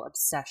unshakable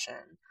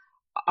obsession.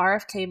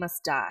 RFK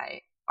must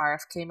die.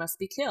 RFK must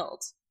be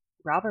killed.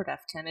 Robert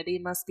F. Kennedy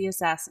must be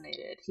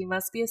assassinated. He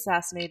must be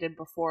assassinated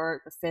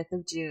before the 5th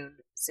of June,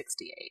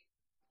 68.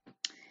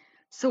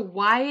 So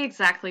why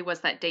exactly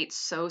was that date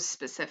so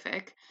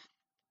specific?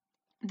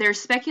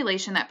 There's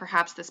speculation that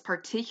perhaps this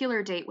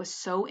particular date was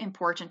so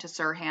important to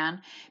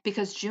Sirhan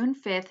because June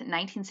 5th,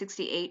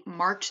 1968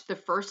 marked the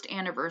first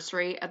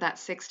anniversary of that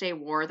 6-Day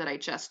War that I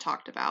just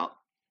talked about.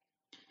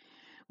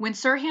 When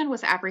Sirhan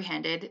was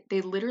apprehended,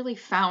 they literally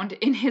found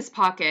in his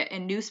pocket a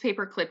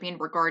newspaper clipping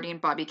regarding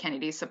Bobby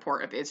Kennedy's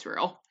support of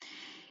Israel.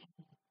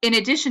 In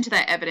addition to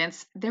that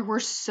evidence, there were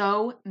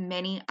so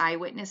many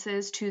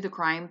eyewitnesses to the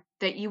crime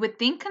that you would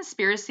think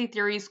conspiracy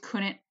theories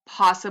couldn't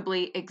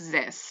possibly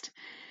exist.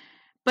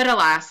 But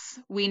alas,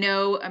 we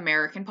know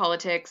American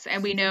politics,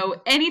 and we know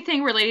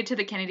anything related to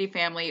the Kennedy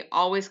family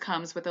always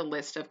comes with a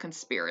list of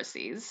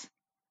conspiracies.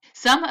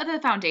 Some of the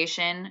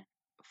foundation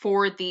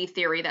for the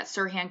theory that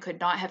Sirhan could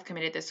not have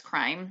committed this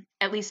crime,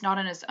 at least not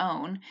on his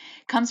own,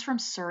 comes from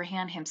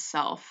Sirhan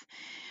himself.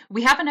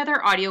 We have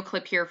another audio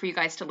clip here for you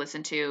guys to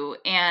listen to,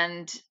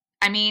 and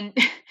I mean,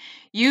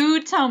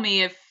 you tell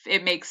me if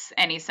it makes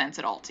any sense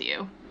at all to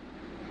you.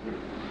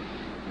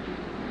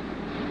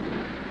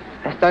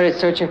 I started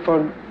searching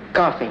for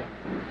coffee.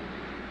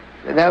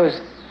 That was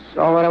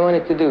all what I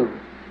wanted to do.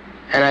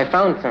 And I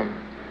found some.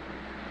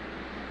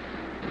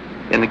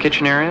 In the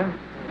kitchen area?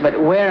 But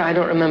where, I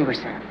don't remember,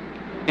 sir.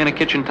 In a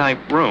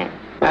kitchen-type room?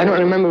 I don't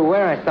remember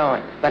where I saw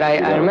it, but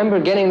I remember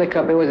getting the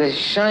cup. It was a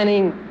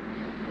shining...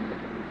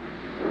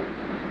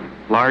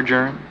 Large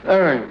urn?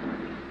 Urn.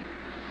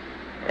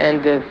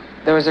 And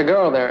there was a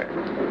girl there.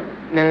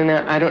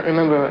 No, I don't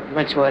remember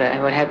much what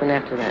happened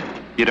after that.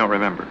 You don't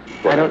remember?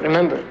 I don't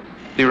remember.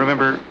 Do you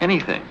remember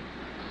anything?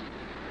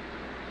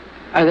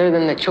 Other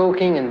than the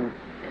choking and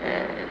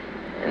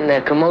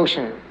the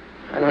commotion.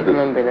 I don't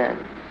remember that.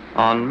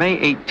 On May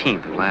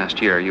 18th of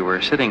last year, you were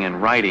sitting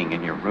and writing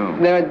in your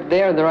room.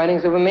 They are the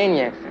writings of a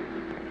maniac, sir.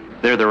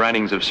 They're the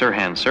writings of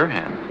Sirhan.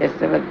 Yes,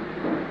 sir, but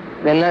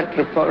they're not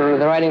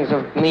the writings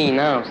of me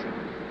now, sir.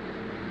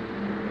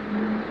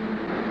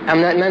 I'm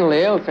not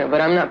mentally ill, sir,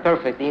 but I'm not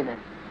perfect either.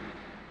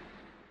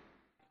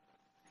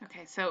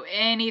 So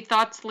any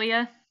thoughts,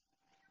 Leah?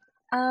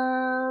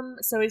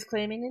 So he's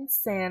claiming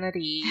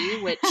insanity,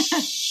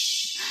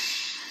 which,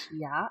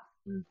 yeah,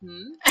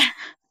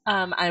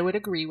 I would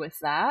agree with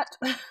that.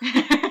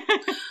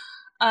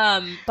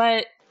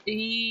 But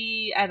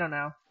I don't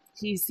know.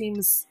 He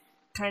seems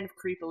kind of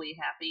creepily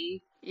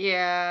happy.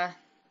 Yeah.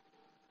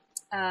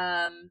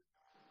 I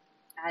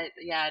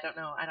don't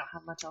know. I don't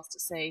have much else to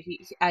say.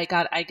 I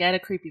get a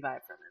creepy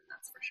vibe from him,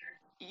 that's for sure.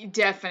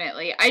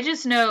 Definitely. I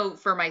just know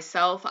for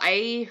myself,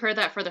 I heard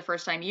that for the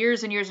first time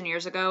years and years and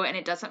years ago, and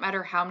it doesn't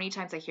matter how many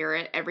times I hear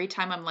it. Every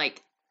time I'm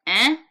like,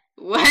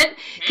 what?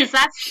 Because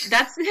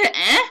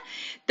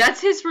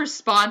that's his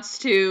response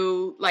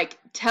to, like,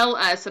 tell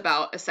us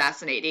about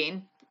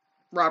assassinating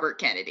Robert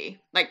Kennedy.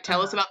 Like,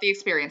 tell us about the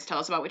experience. Tell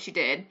us about what you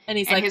did. And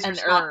he's like, an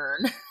urn.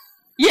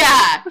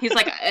 Yeah. He's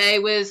like, I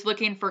was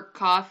looking for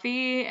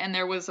coffee, and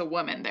there was a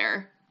woman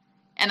there.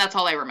 And that's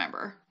all I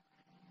remember.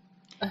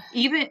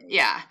 Even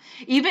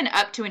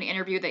up to an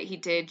interview that he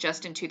did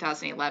just in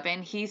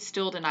 2011, he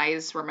still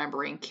denies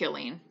remembering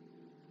killing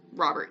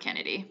Robert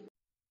Kennedy.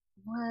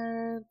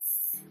 What?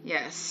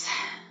 Yes.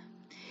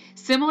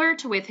 Similar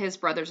to with his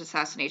brother's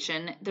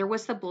assassination, there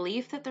was the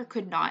belief that there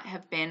could not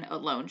have been a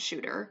lone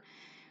shooter.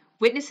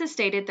 Witnesses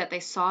stated that they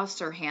saw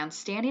Sirhan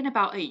standing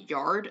about a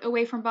yard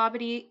away from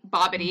Bobbity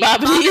boo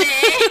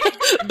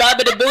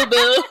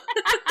boo.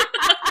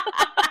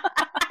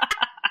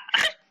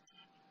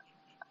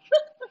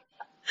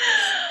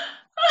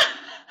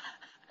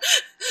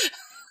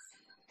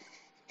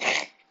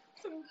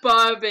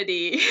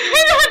 Bobbity.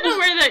 I don't know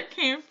where that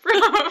came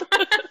from.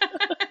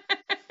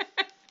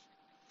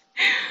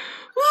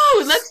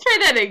 Woo, let's try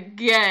that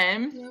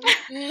again.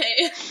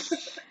 Okay.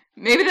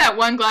 Maybe that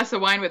one glass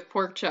of wine with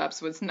pork chops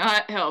was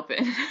not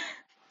helping.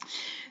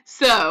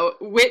 So,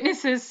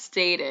 witnesses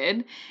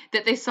stated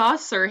that they saw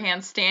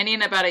Sirhan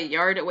standing about a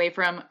yard away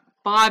from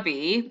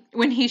Bobby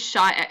when he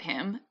shot at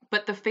him,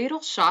 but the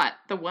fatal shot,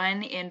 the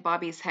one in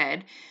Bobby's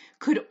head,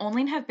 could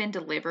only have been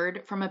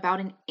delivered from about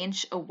an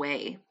inch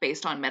away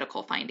based on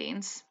medical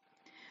findings.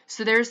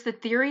 So there's the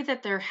theory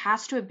that there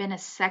has to have been a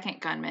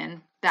second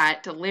gunman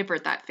that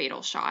delivered that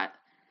fatal shot.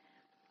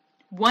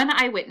 One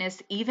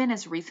eyewitness, even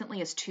as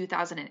recently as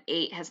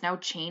 2008, has now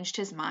changed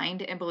his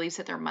mind and believes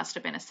that there must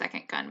have been a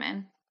second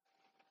gunman.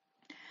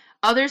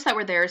 Others that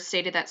were there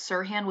stated that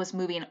Sirhan was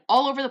moving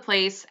all over the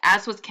place,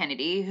 as was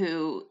Kennedy,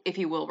 who, if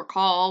you will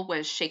recall,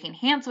 was shaking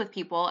hands with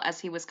people as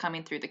he was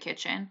coming through the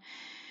kitchen.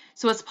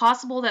 So it's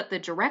possible that the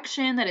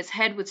direction that his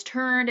head was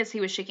turned as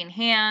he was shaking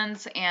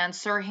hands and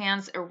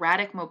Sirhan's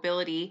erratic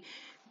mobility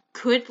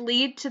could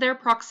lead to their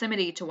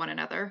proximity to one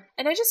another.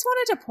 And I just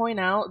wanted to point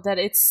out that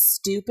it's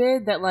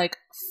stupid that, like,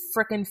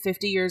 frickin'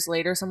 50 years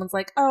later, someone's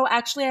like, oh,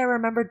 actually, I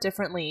remember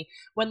differently.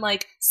 When,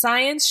 like,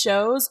 science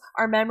shows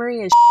our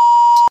memory is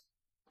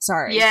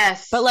sorry.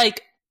 Yes. But,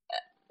 like,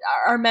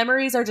 our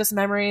memories are just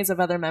memories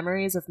of other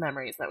memories of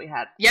memories that we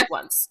had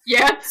once.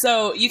 Yeah.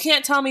 So you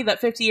can't tell me that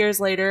 50 years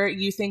later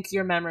you think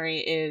your memory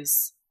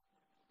is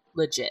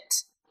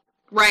legit.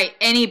 Right.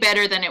 Any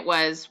better than it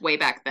was way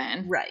back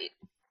then. Right.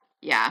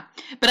 Yeah.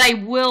 But I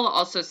will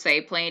also say,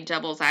 playing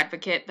devil's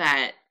advocate,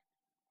 that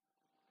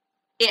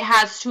it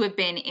has to have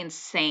been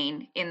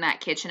insane in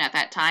that kitchen at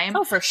that time.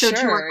 Oh, for sure.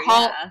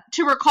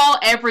 To recall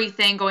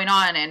everything going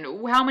on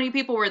and how many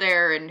people were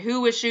there and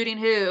who was shooting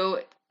who,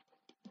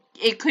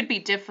 it could be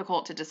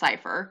difficult to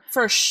decipher.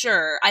 For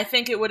sure. I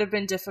think it would have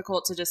been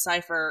difficult to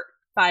decipher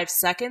 5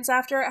 seconds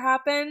after it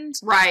happened.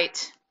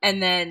 Right.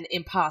 And then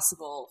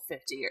impossible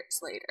 50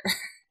 years later.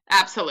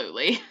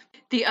 Absolutely.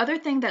 The other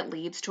thing that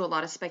leads to a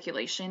lot of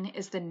speculation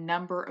is the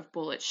number of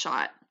bullets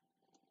shot.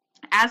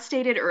 As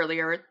stated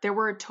earlier, there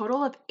were a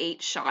total of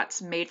 8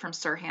 shots made from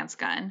Sirhan's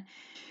gun.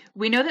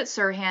 We know that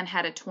Sirhan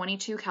had a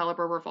 .22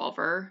 caliber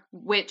revolver,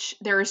 which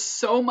there is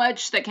so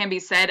much that can be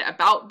said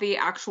about the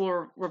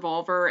actual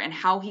revolver and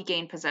how he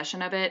gained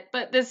possession of it,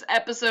 but this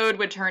episode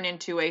would turn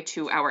into a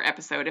 2-hour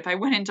episode if I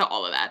went into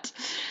all of that.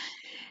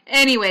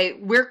 Anyway,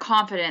 we're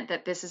confident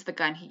that this is the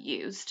gun he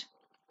used.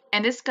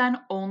 And this gun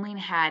only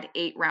had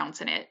 8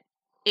 rounds in it.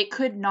 It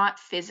could not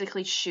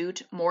physically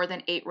shoot more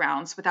than 8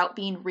 rounds without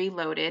being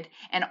reloaded,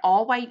 and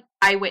all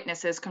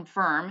eyewitnesses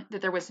confirm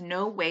that there was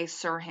no way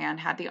Sirhan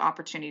had the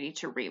opportunity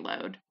to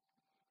reload.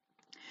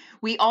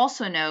 We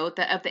also know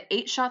that of the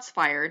 8 shots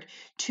fired,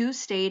 2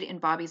 stayed in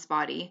Bobby's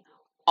body.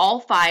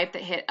 All 5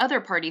 that hit other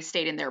parties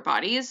stayed in their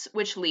bodies,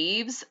 which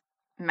leaves,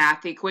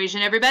 math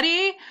equation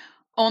everybody,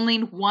 only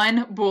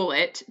 1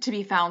 bullet to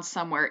be found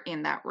somewhere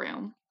in that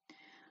room.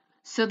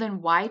 So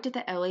then why did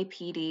the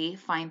LAPD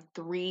find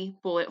 3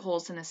 bullet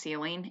holes in the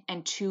ceiling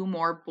and 2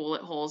 more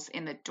bullet holes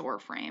in the door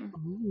frame?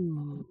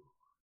 Ooh.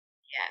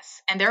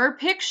 Yes, and there are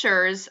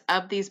pictures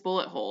of these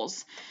bullet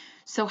holes.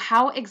 So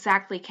how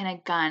exactly can a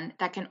gun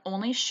that can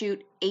only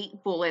shoot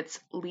 8 bullets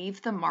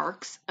leave the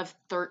marks of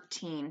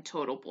 13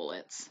 total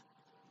bullets?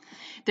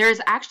 There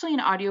is actually an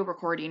audio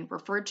recording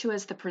referred to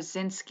as the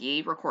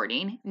Przynski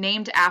recording,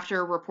 named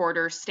after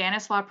reporter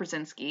Stanislaw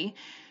Przynski,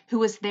 who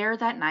was there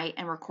that night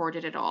and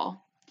recorded it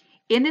all.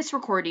 In this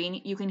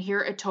recording, you can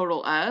hear a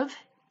total of,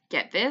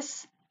 get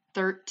this,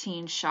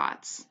 13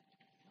 shots.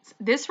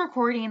 This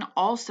recording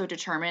also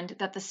determined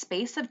that the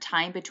space of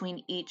time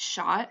between each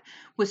shot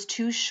was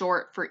too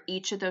short for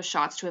each of those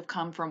shots to have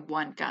come from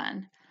one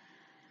gun.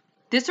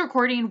 This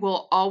recording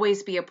will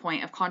always be a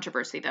point of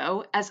controversy,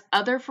 though, as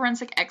other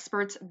forensic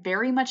experts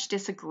very much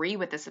disagree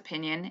with this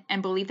opinion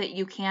and believe that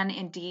you can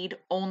indeed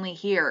only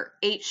hear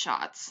 8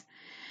 shots.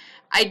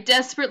 I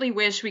desperately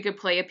wish we could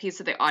play a piece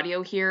of the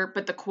audio here,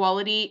 but the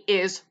quality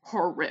is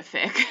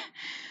horrific.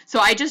 So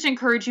I just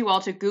encourage you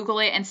all to Google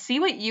it and see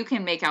what you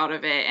can make out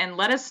of it and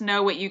let us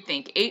know what you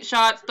think. 8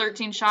 shots,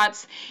 13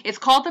 shots. It's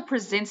called the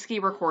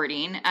Pruszynski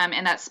recording,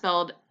 and that's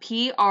spelled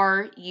Pruszynski.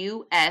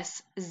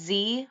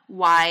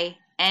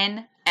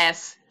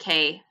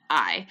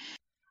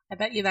 I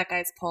bet you that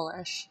guy's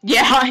Polish.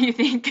 Yeah, you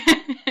think?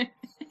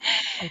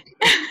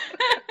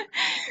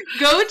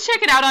 Go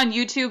check it out on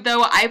YouTube,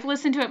 though. I've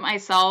listened to it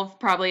myself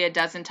probably a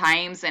dozen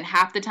times, and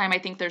half the time I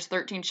think there's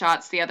 13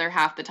 shots. The other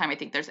half the time I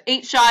think there's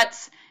 8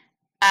 shots.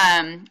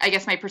 I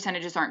guess my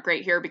percentages aren't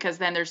great here because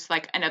then there's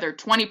like another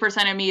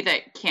 20% of me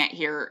that can't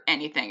hear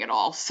anything at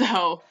all.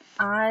 So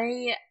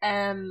I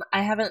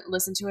haven't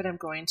listened to it. I'm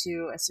going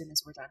to as soon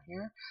as we're done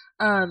here.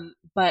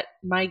 But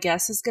my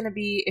guess is going to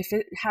be if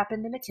it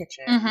happened in a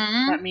kitchen,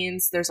 that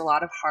means there's a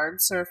lot of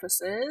hard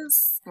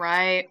surfaces.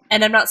 Right.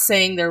 And I'm not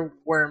saying there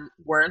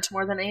weren't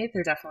more than 8.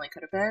 There definitely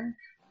could have been.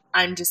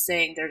 I'm just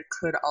saying there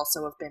could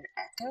also have been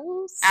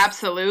echoes.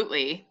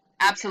 Absolutely.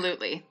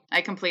 Absolutely.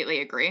 I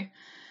completely agree.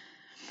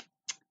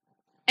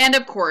 And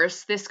of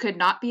course, this could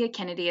not be a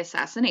Kennedy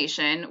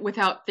assassination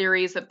without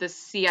theories of the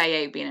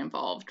CIA being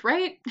involved,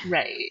 right?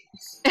 Right.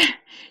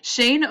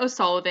 Shane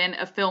O'Sullivan,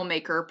 a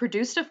filmmaker,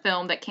 produced a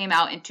film that came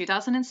out in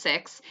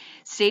 2006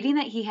 stating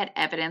that he had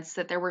evidence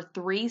that there were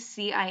 3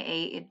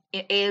 CIA...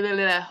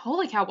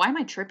 Holy cow, why am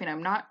I tripping?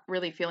 I'm not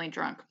really feeling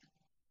drunk.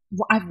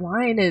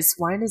 Wine is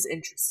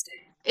interesting.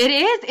 It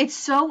is. It's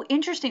so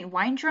interesting.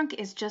 Wine drunk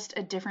is just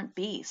a different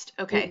beast.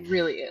 Okay. It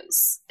really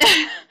is.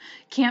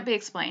 Can't be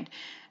explained.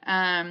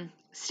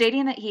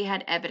 Stating that he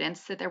had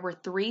evidence that there were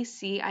 3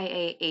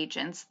 CIA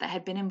agents that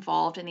had been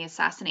involved in the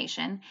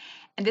assassination,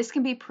 and this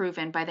can be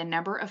proven by the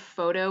number of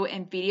photo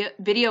and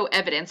video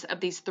evidence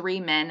of these 3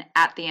 men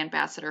at the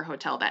Ambassador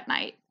Hotel that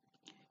night.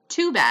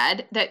 Too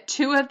bad that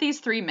 2 of these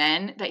 3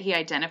 men that he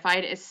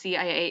identified as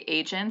CIA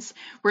agents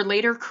were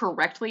later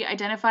correctly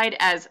identified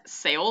as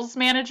sales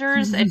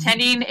managers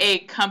attending a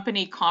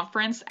company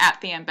conference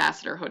at the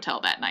Ambassador Hotel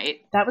that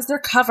night. That was their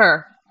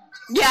cover.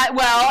 Yeah,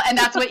 well, and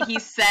that's what he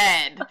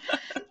said.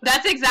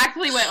 That's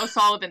exactly what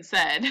O'Sullivan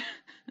said.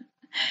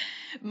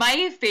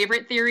 My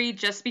favorite theory,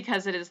 just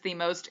because it is the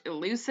most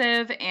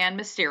elusive and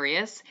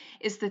mysterious,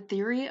 is the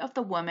theory of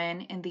the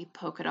woman in the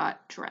polka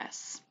dot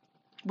dress.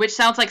 Which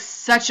sounds like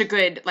such a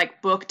good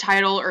book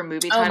title or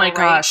movie title, Oh my right?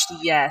 gosh,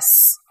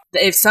 yes.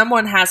 If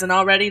someone hasn't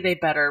already, they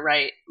better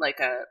write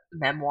a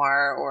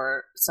memoir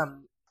or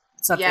something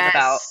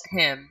about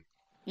him.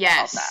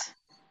 Yes. About that.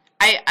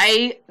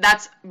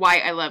 That's why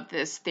I love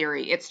this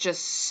theory. It's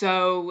just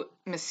so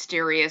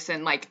mysterious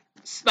and like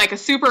a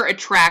super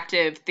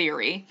attractive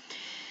theory.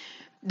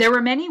 There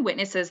were many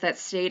witnesses that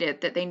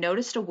stated that they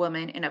noticed a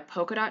woman in a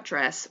polka dot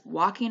dress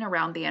walking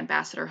around the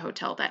Ambassador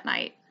Hotel that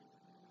night.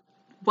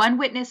 One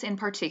witness in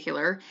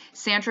particular,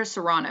 Sandra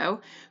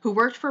Serrano, who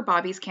worked for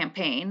Bobby's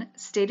campaign,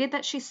 stated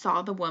that she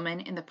saw the woman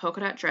in the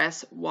polka dot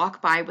dress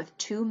walk by with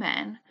 2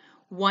 men,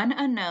 one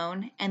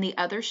unknown and the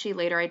other she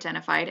later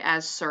identified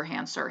as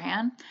Sirhan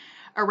Sirhan,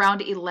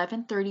 around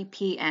 11:30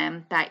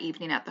 p.m. that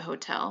evening at the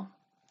hotel.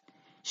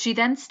 She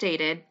then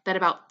stated that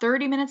about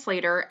 30 minutes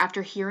later,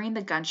 after hearing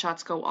the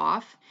gunshots go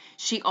off,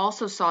 she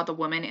also saw the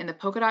woman in the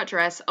polka dot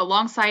dress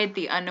alongside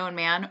the unknown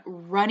man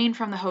running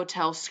from the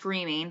hotel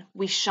screaming,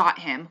 "We shot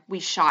him, we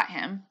shot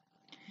him."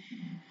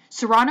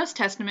 Serrano's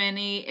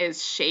testimony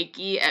is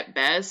shaky at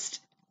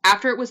best.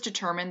 After it was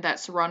determined that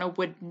Serrano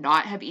would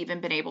not have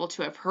even been able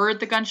to have heard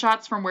the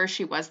gunshots from where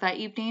she was that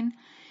evening,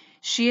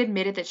 she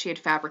admitted that she had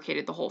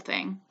fabricated the whole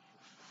thing.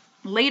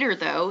 Later,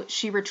 though,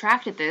 she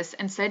retracted this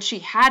and said she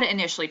had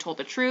initially told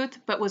the truth,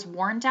 but was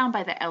worn down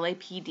by the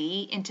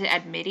LAPD into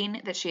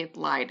admitting that she had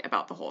lied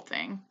about the whole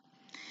thing.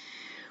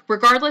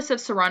 Regardless of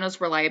Serrano's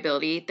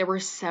reliability, there were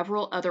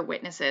several other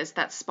witnesses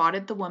that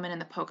spotted the woman in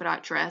the polka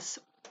dot dress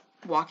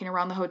walking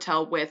around the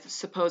hotel with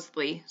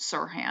supposedly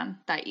Sirhan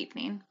that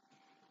evening.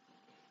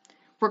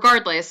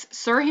 Regardless,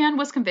 Sirhan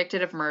was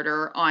convicted of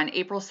murder on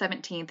April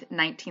 17,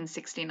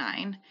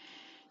 1969.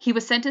 He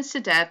was sentenced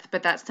to death,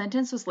 but that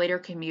sentence was later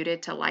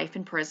commuted to life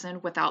in prison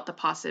without the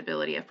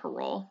possibility of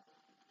parole.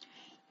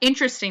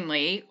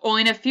 Interestingly,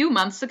 only a few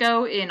months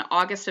ago, in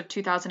August of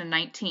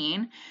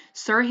 2019,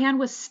 Sirhan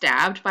was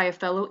stabbed by a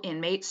fellow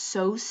inmate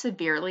so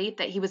severely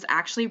that he was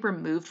actually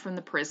removed from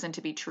the prison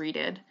to be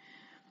treated.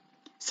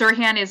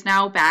 Sirhan is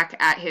now back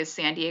at his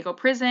San Diego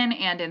prison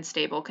and in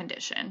stable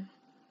condition.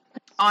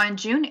 On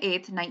June 8,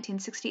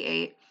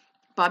 1968,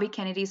 Bobby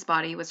Kennedy's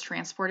body was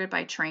transported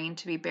by train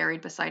to be buried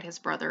beside his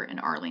brother in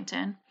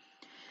Arlington.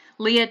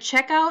 Leah,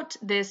 check out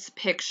this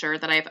picture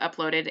that I've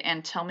uploaded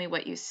and tell me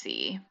what you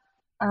see.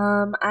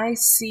 I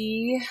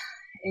see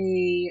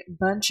a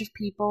bunch of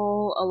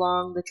people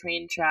along the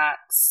train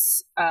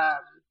tracks,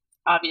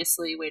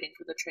 obviously waiting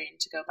for the train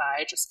to go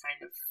by, just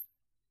kind of,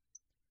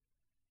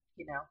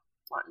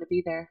 wanting to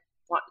be there,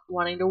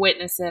 wanting to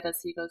witness it as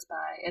he goes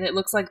by. And it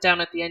looks like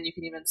down at the end you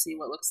can even see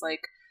what looks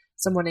like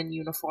someone in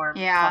uniform,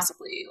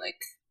 possibly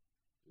like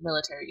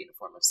military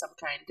uniform of some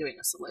kind, doing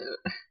a salute.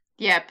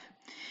 Yep.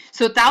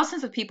 So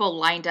thousands of people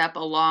lined up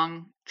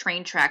along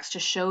train tracks to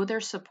show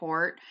their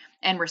support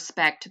and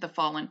respect to the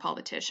fallen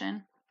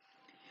politician.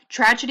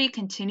 Tragedy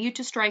continued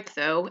to strike,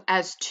 though,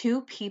 as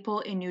 2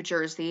 people in New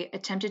Jersey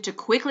attempted to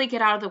quickly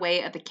get out of the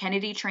way of the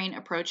Kennedy train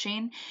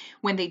approaching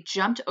when they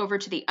jumped over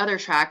to the other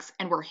tracks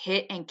and were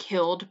hit and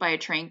killed by a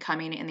train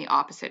coming in the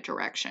opposite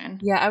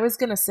direction. Yeah, I was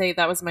going to say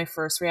that was my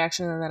first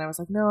reaction, and then I was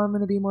like, no, I'm going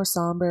to be more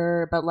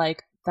somber, but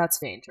like, that's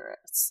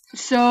dangerous.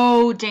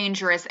 So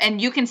dangerous. And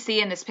you can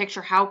see in this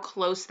picture how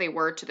close they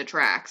were to the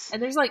tracks.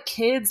 And there's like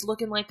kids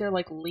looking like they're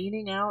like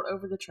leaning out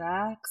over the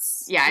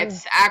tracks. Yeah,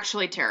 it's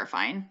actually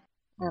terrifying.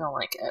 I don't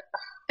like it.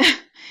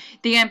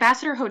 The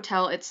Ambassador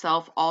Hotel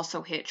itself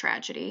also hit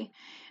tragedy.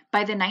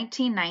 By the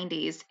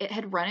 1990s, it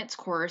had run its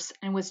course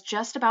and was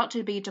just about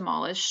to be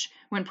demolished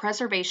when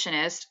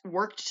preservationists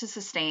worked to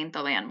sustain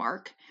the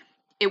landmark.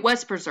 It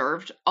was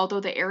preserved, although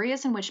the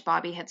areas in which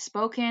Bobby had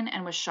spoken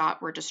and was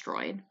shot were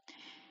destroyed.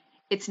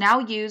 It's now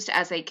used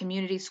as a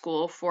community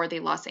school for the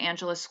Los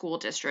Angeles School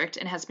District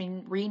and has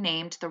been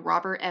renamed the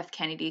Robert F.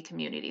 Kennedy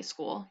Community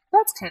School.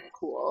 That's kind of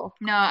cool.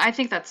 No, I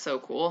think that's so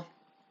cool.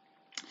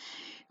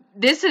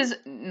 This is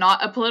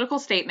not a political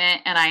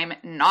statement, and I'm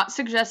not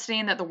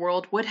suggesting that the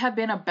world would have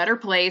been a better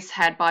place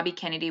had Bobby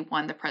Kennedy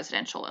won the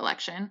presidential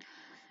election.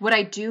 What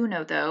I do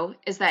know, though,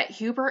 is that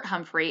Hubert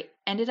Humphrey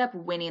ended up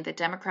winning the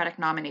Democratic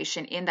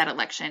nomination in that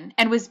election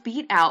and was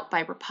beat out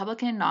by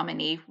Republican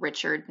nominee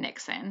Richard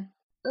Nixon.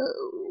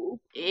 Oh.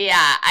 Yeah,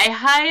 I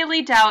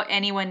highly doubt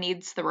anyone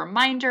needs the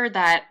reminder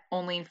that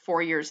only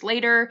 4 years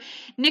later,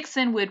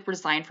 Nixon would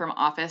resign from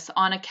office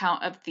on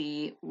account of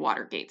the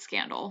Watergate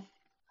scandal.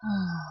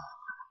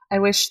 I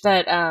wish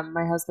that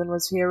my husband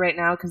was here right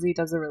now because he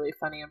does a really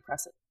funny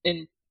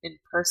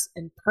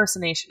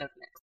impersonation of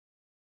Nick.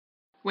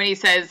 When he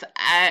says,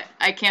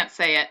 I can't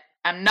say it,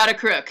 I'm not a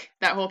crook,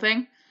 that whole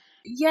thing?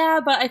 Yeah,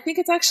 but I think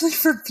it's actually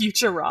for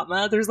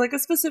Futurama. There's like a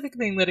specific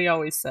thing that he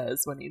always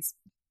says when he's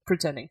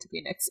pretending to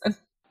be Nixon.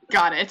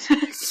 Got it.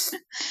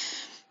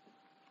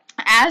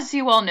 As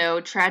you all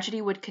know,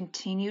 tragedy would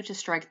continue to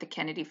strike the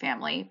Kennedy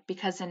family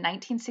because in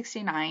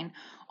 1969,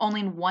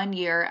 only 1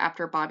 year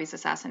after Bobby's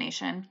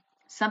assassination,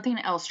 something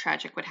else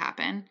tragic would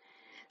happen.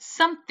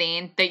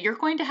 Something that you're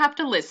going to have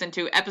to listen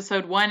to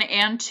episode 1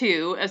 and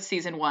 2 of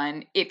season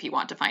 1 if you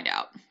want to find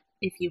out.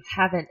 If you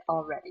haven't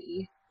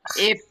already.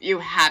 If you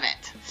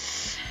haven't.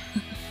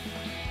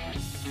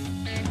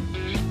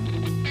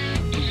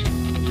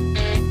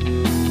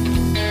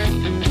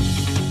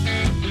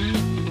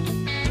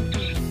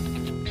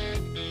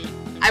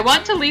 I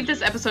want to leave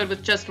this episode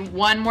with just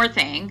one more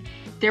thing.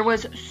 There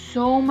was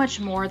so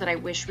much more that I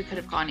wish we could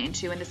have gone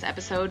into in this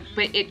episode,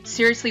 but it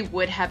seriously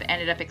would have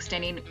ended up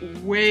extending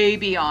way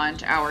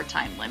beyond our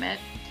time limit.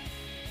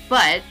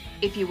 But,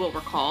 if you will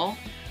recall,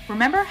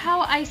 remember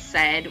how I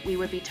said we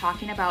would be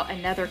talking about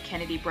another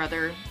Kennedy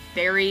brother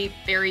very,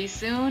 very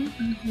soon?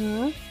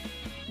 Mm-hmm.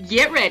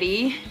 Get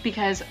ready,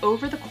 because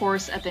over the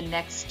course of the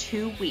next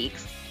 2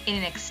 weeks, in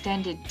an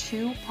extended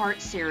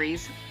 2-part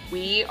series,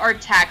 we are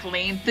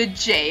tackling the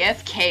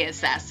JFK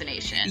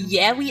assassination.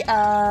 Yeah, we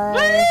are.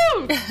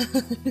 Woo!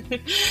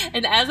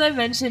 And as I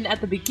mentioned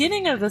at the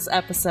beginning of this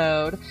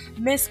episode,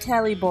 Miss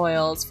Kelly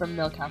Boyles from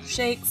Milkhouse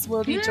Shakes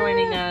will be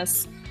joining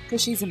us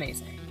because she's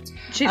amazing.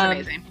 She's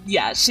amazing.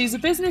 Yeah, she's a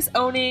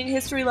business-owning,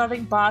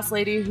 history-loving boss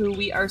lady who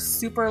we are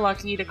super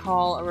lucky to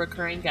call a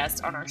recurring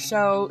guest on our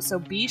show. So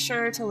be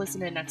sure to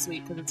listen in next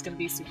week because it's going to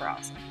be super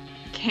awesome.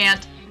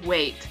 Can't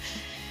wait.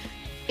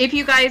 If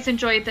you guys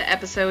enjoyed the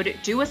episode,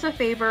 do us a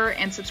favor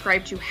and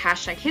subscribe to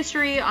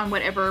 #History on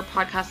whatever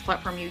podcast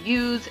platform you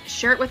use,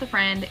 share it with a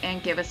friend,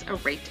 and give us a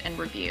rate and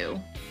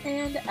review.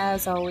 And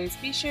as always,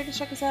 be sure to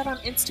check us out on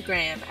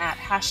Instagram at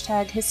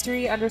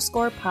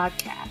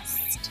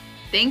 #history_podcast.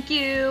 Thank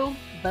you.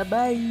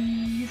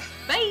 Bye-bye.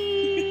 Bye.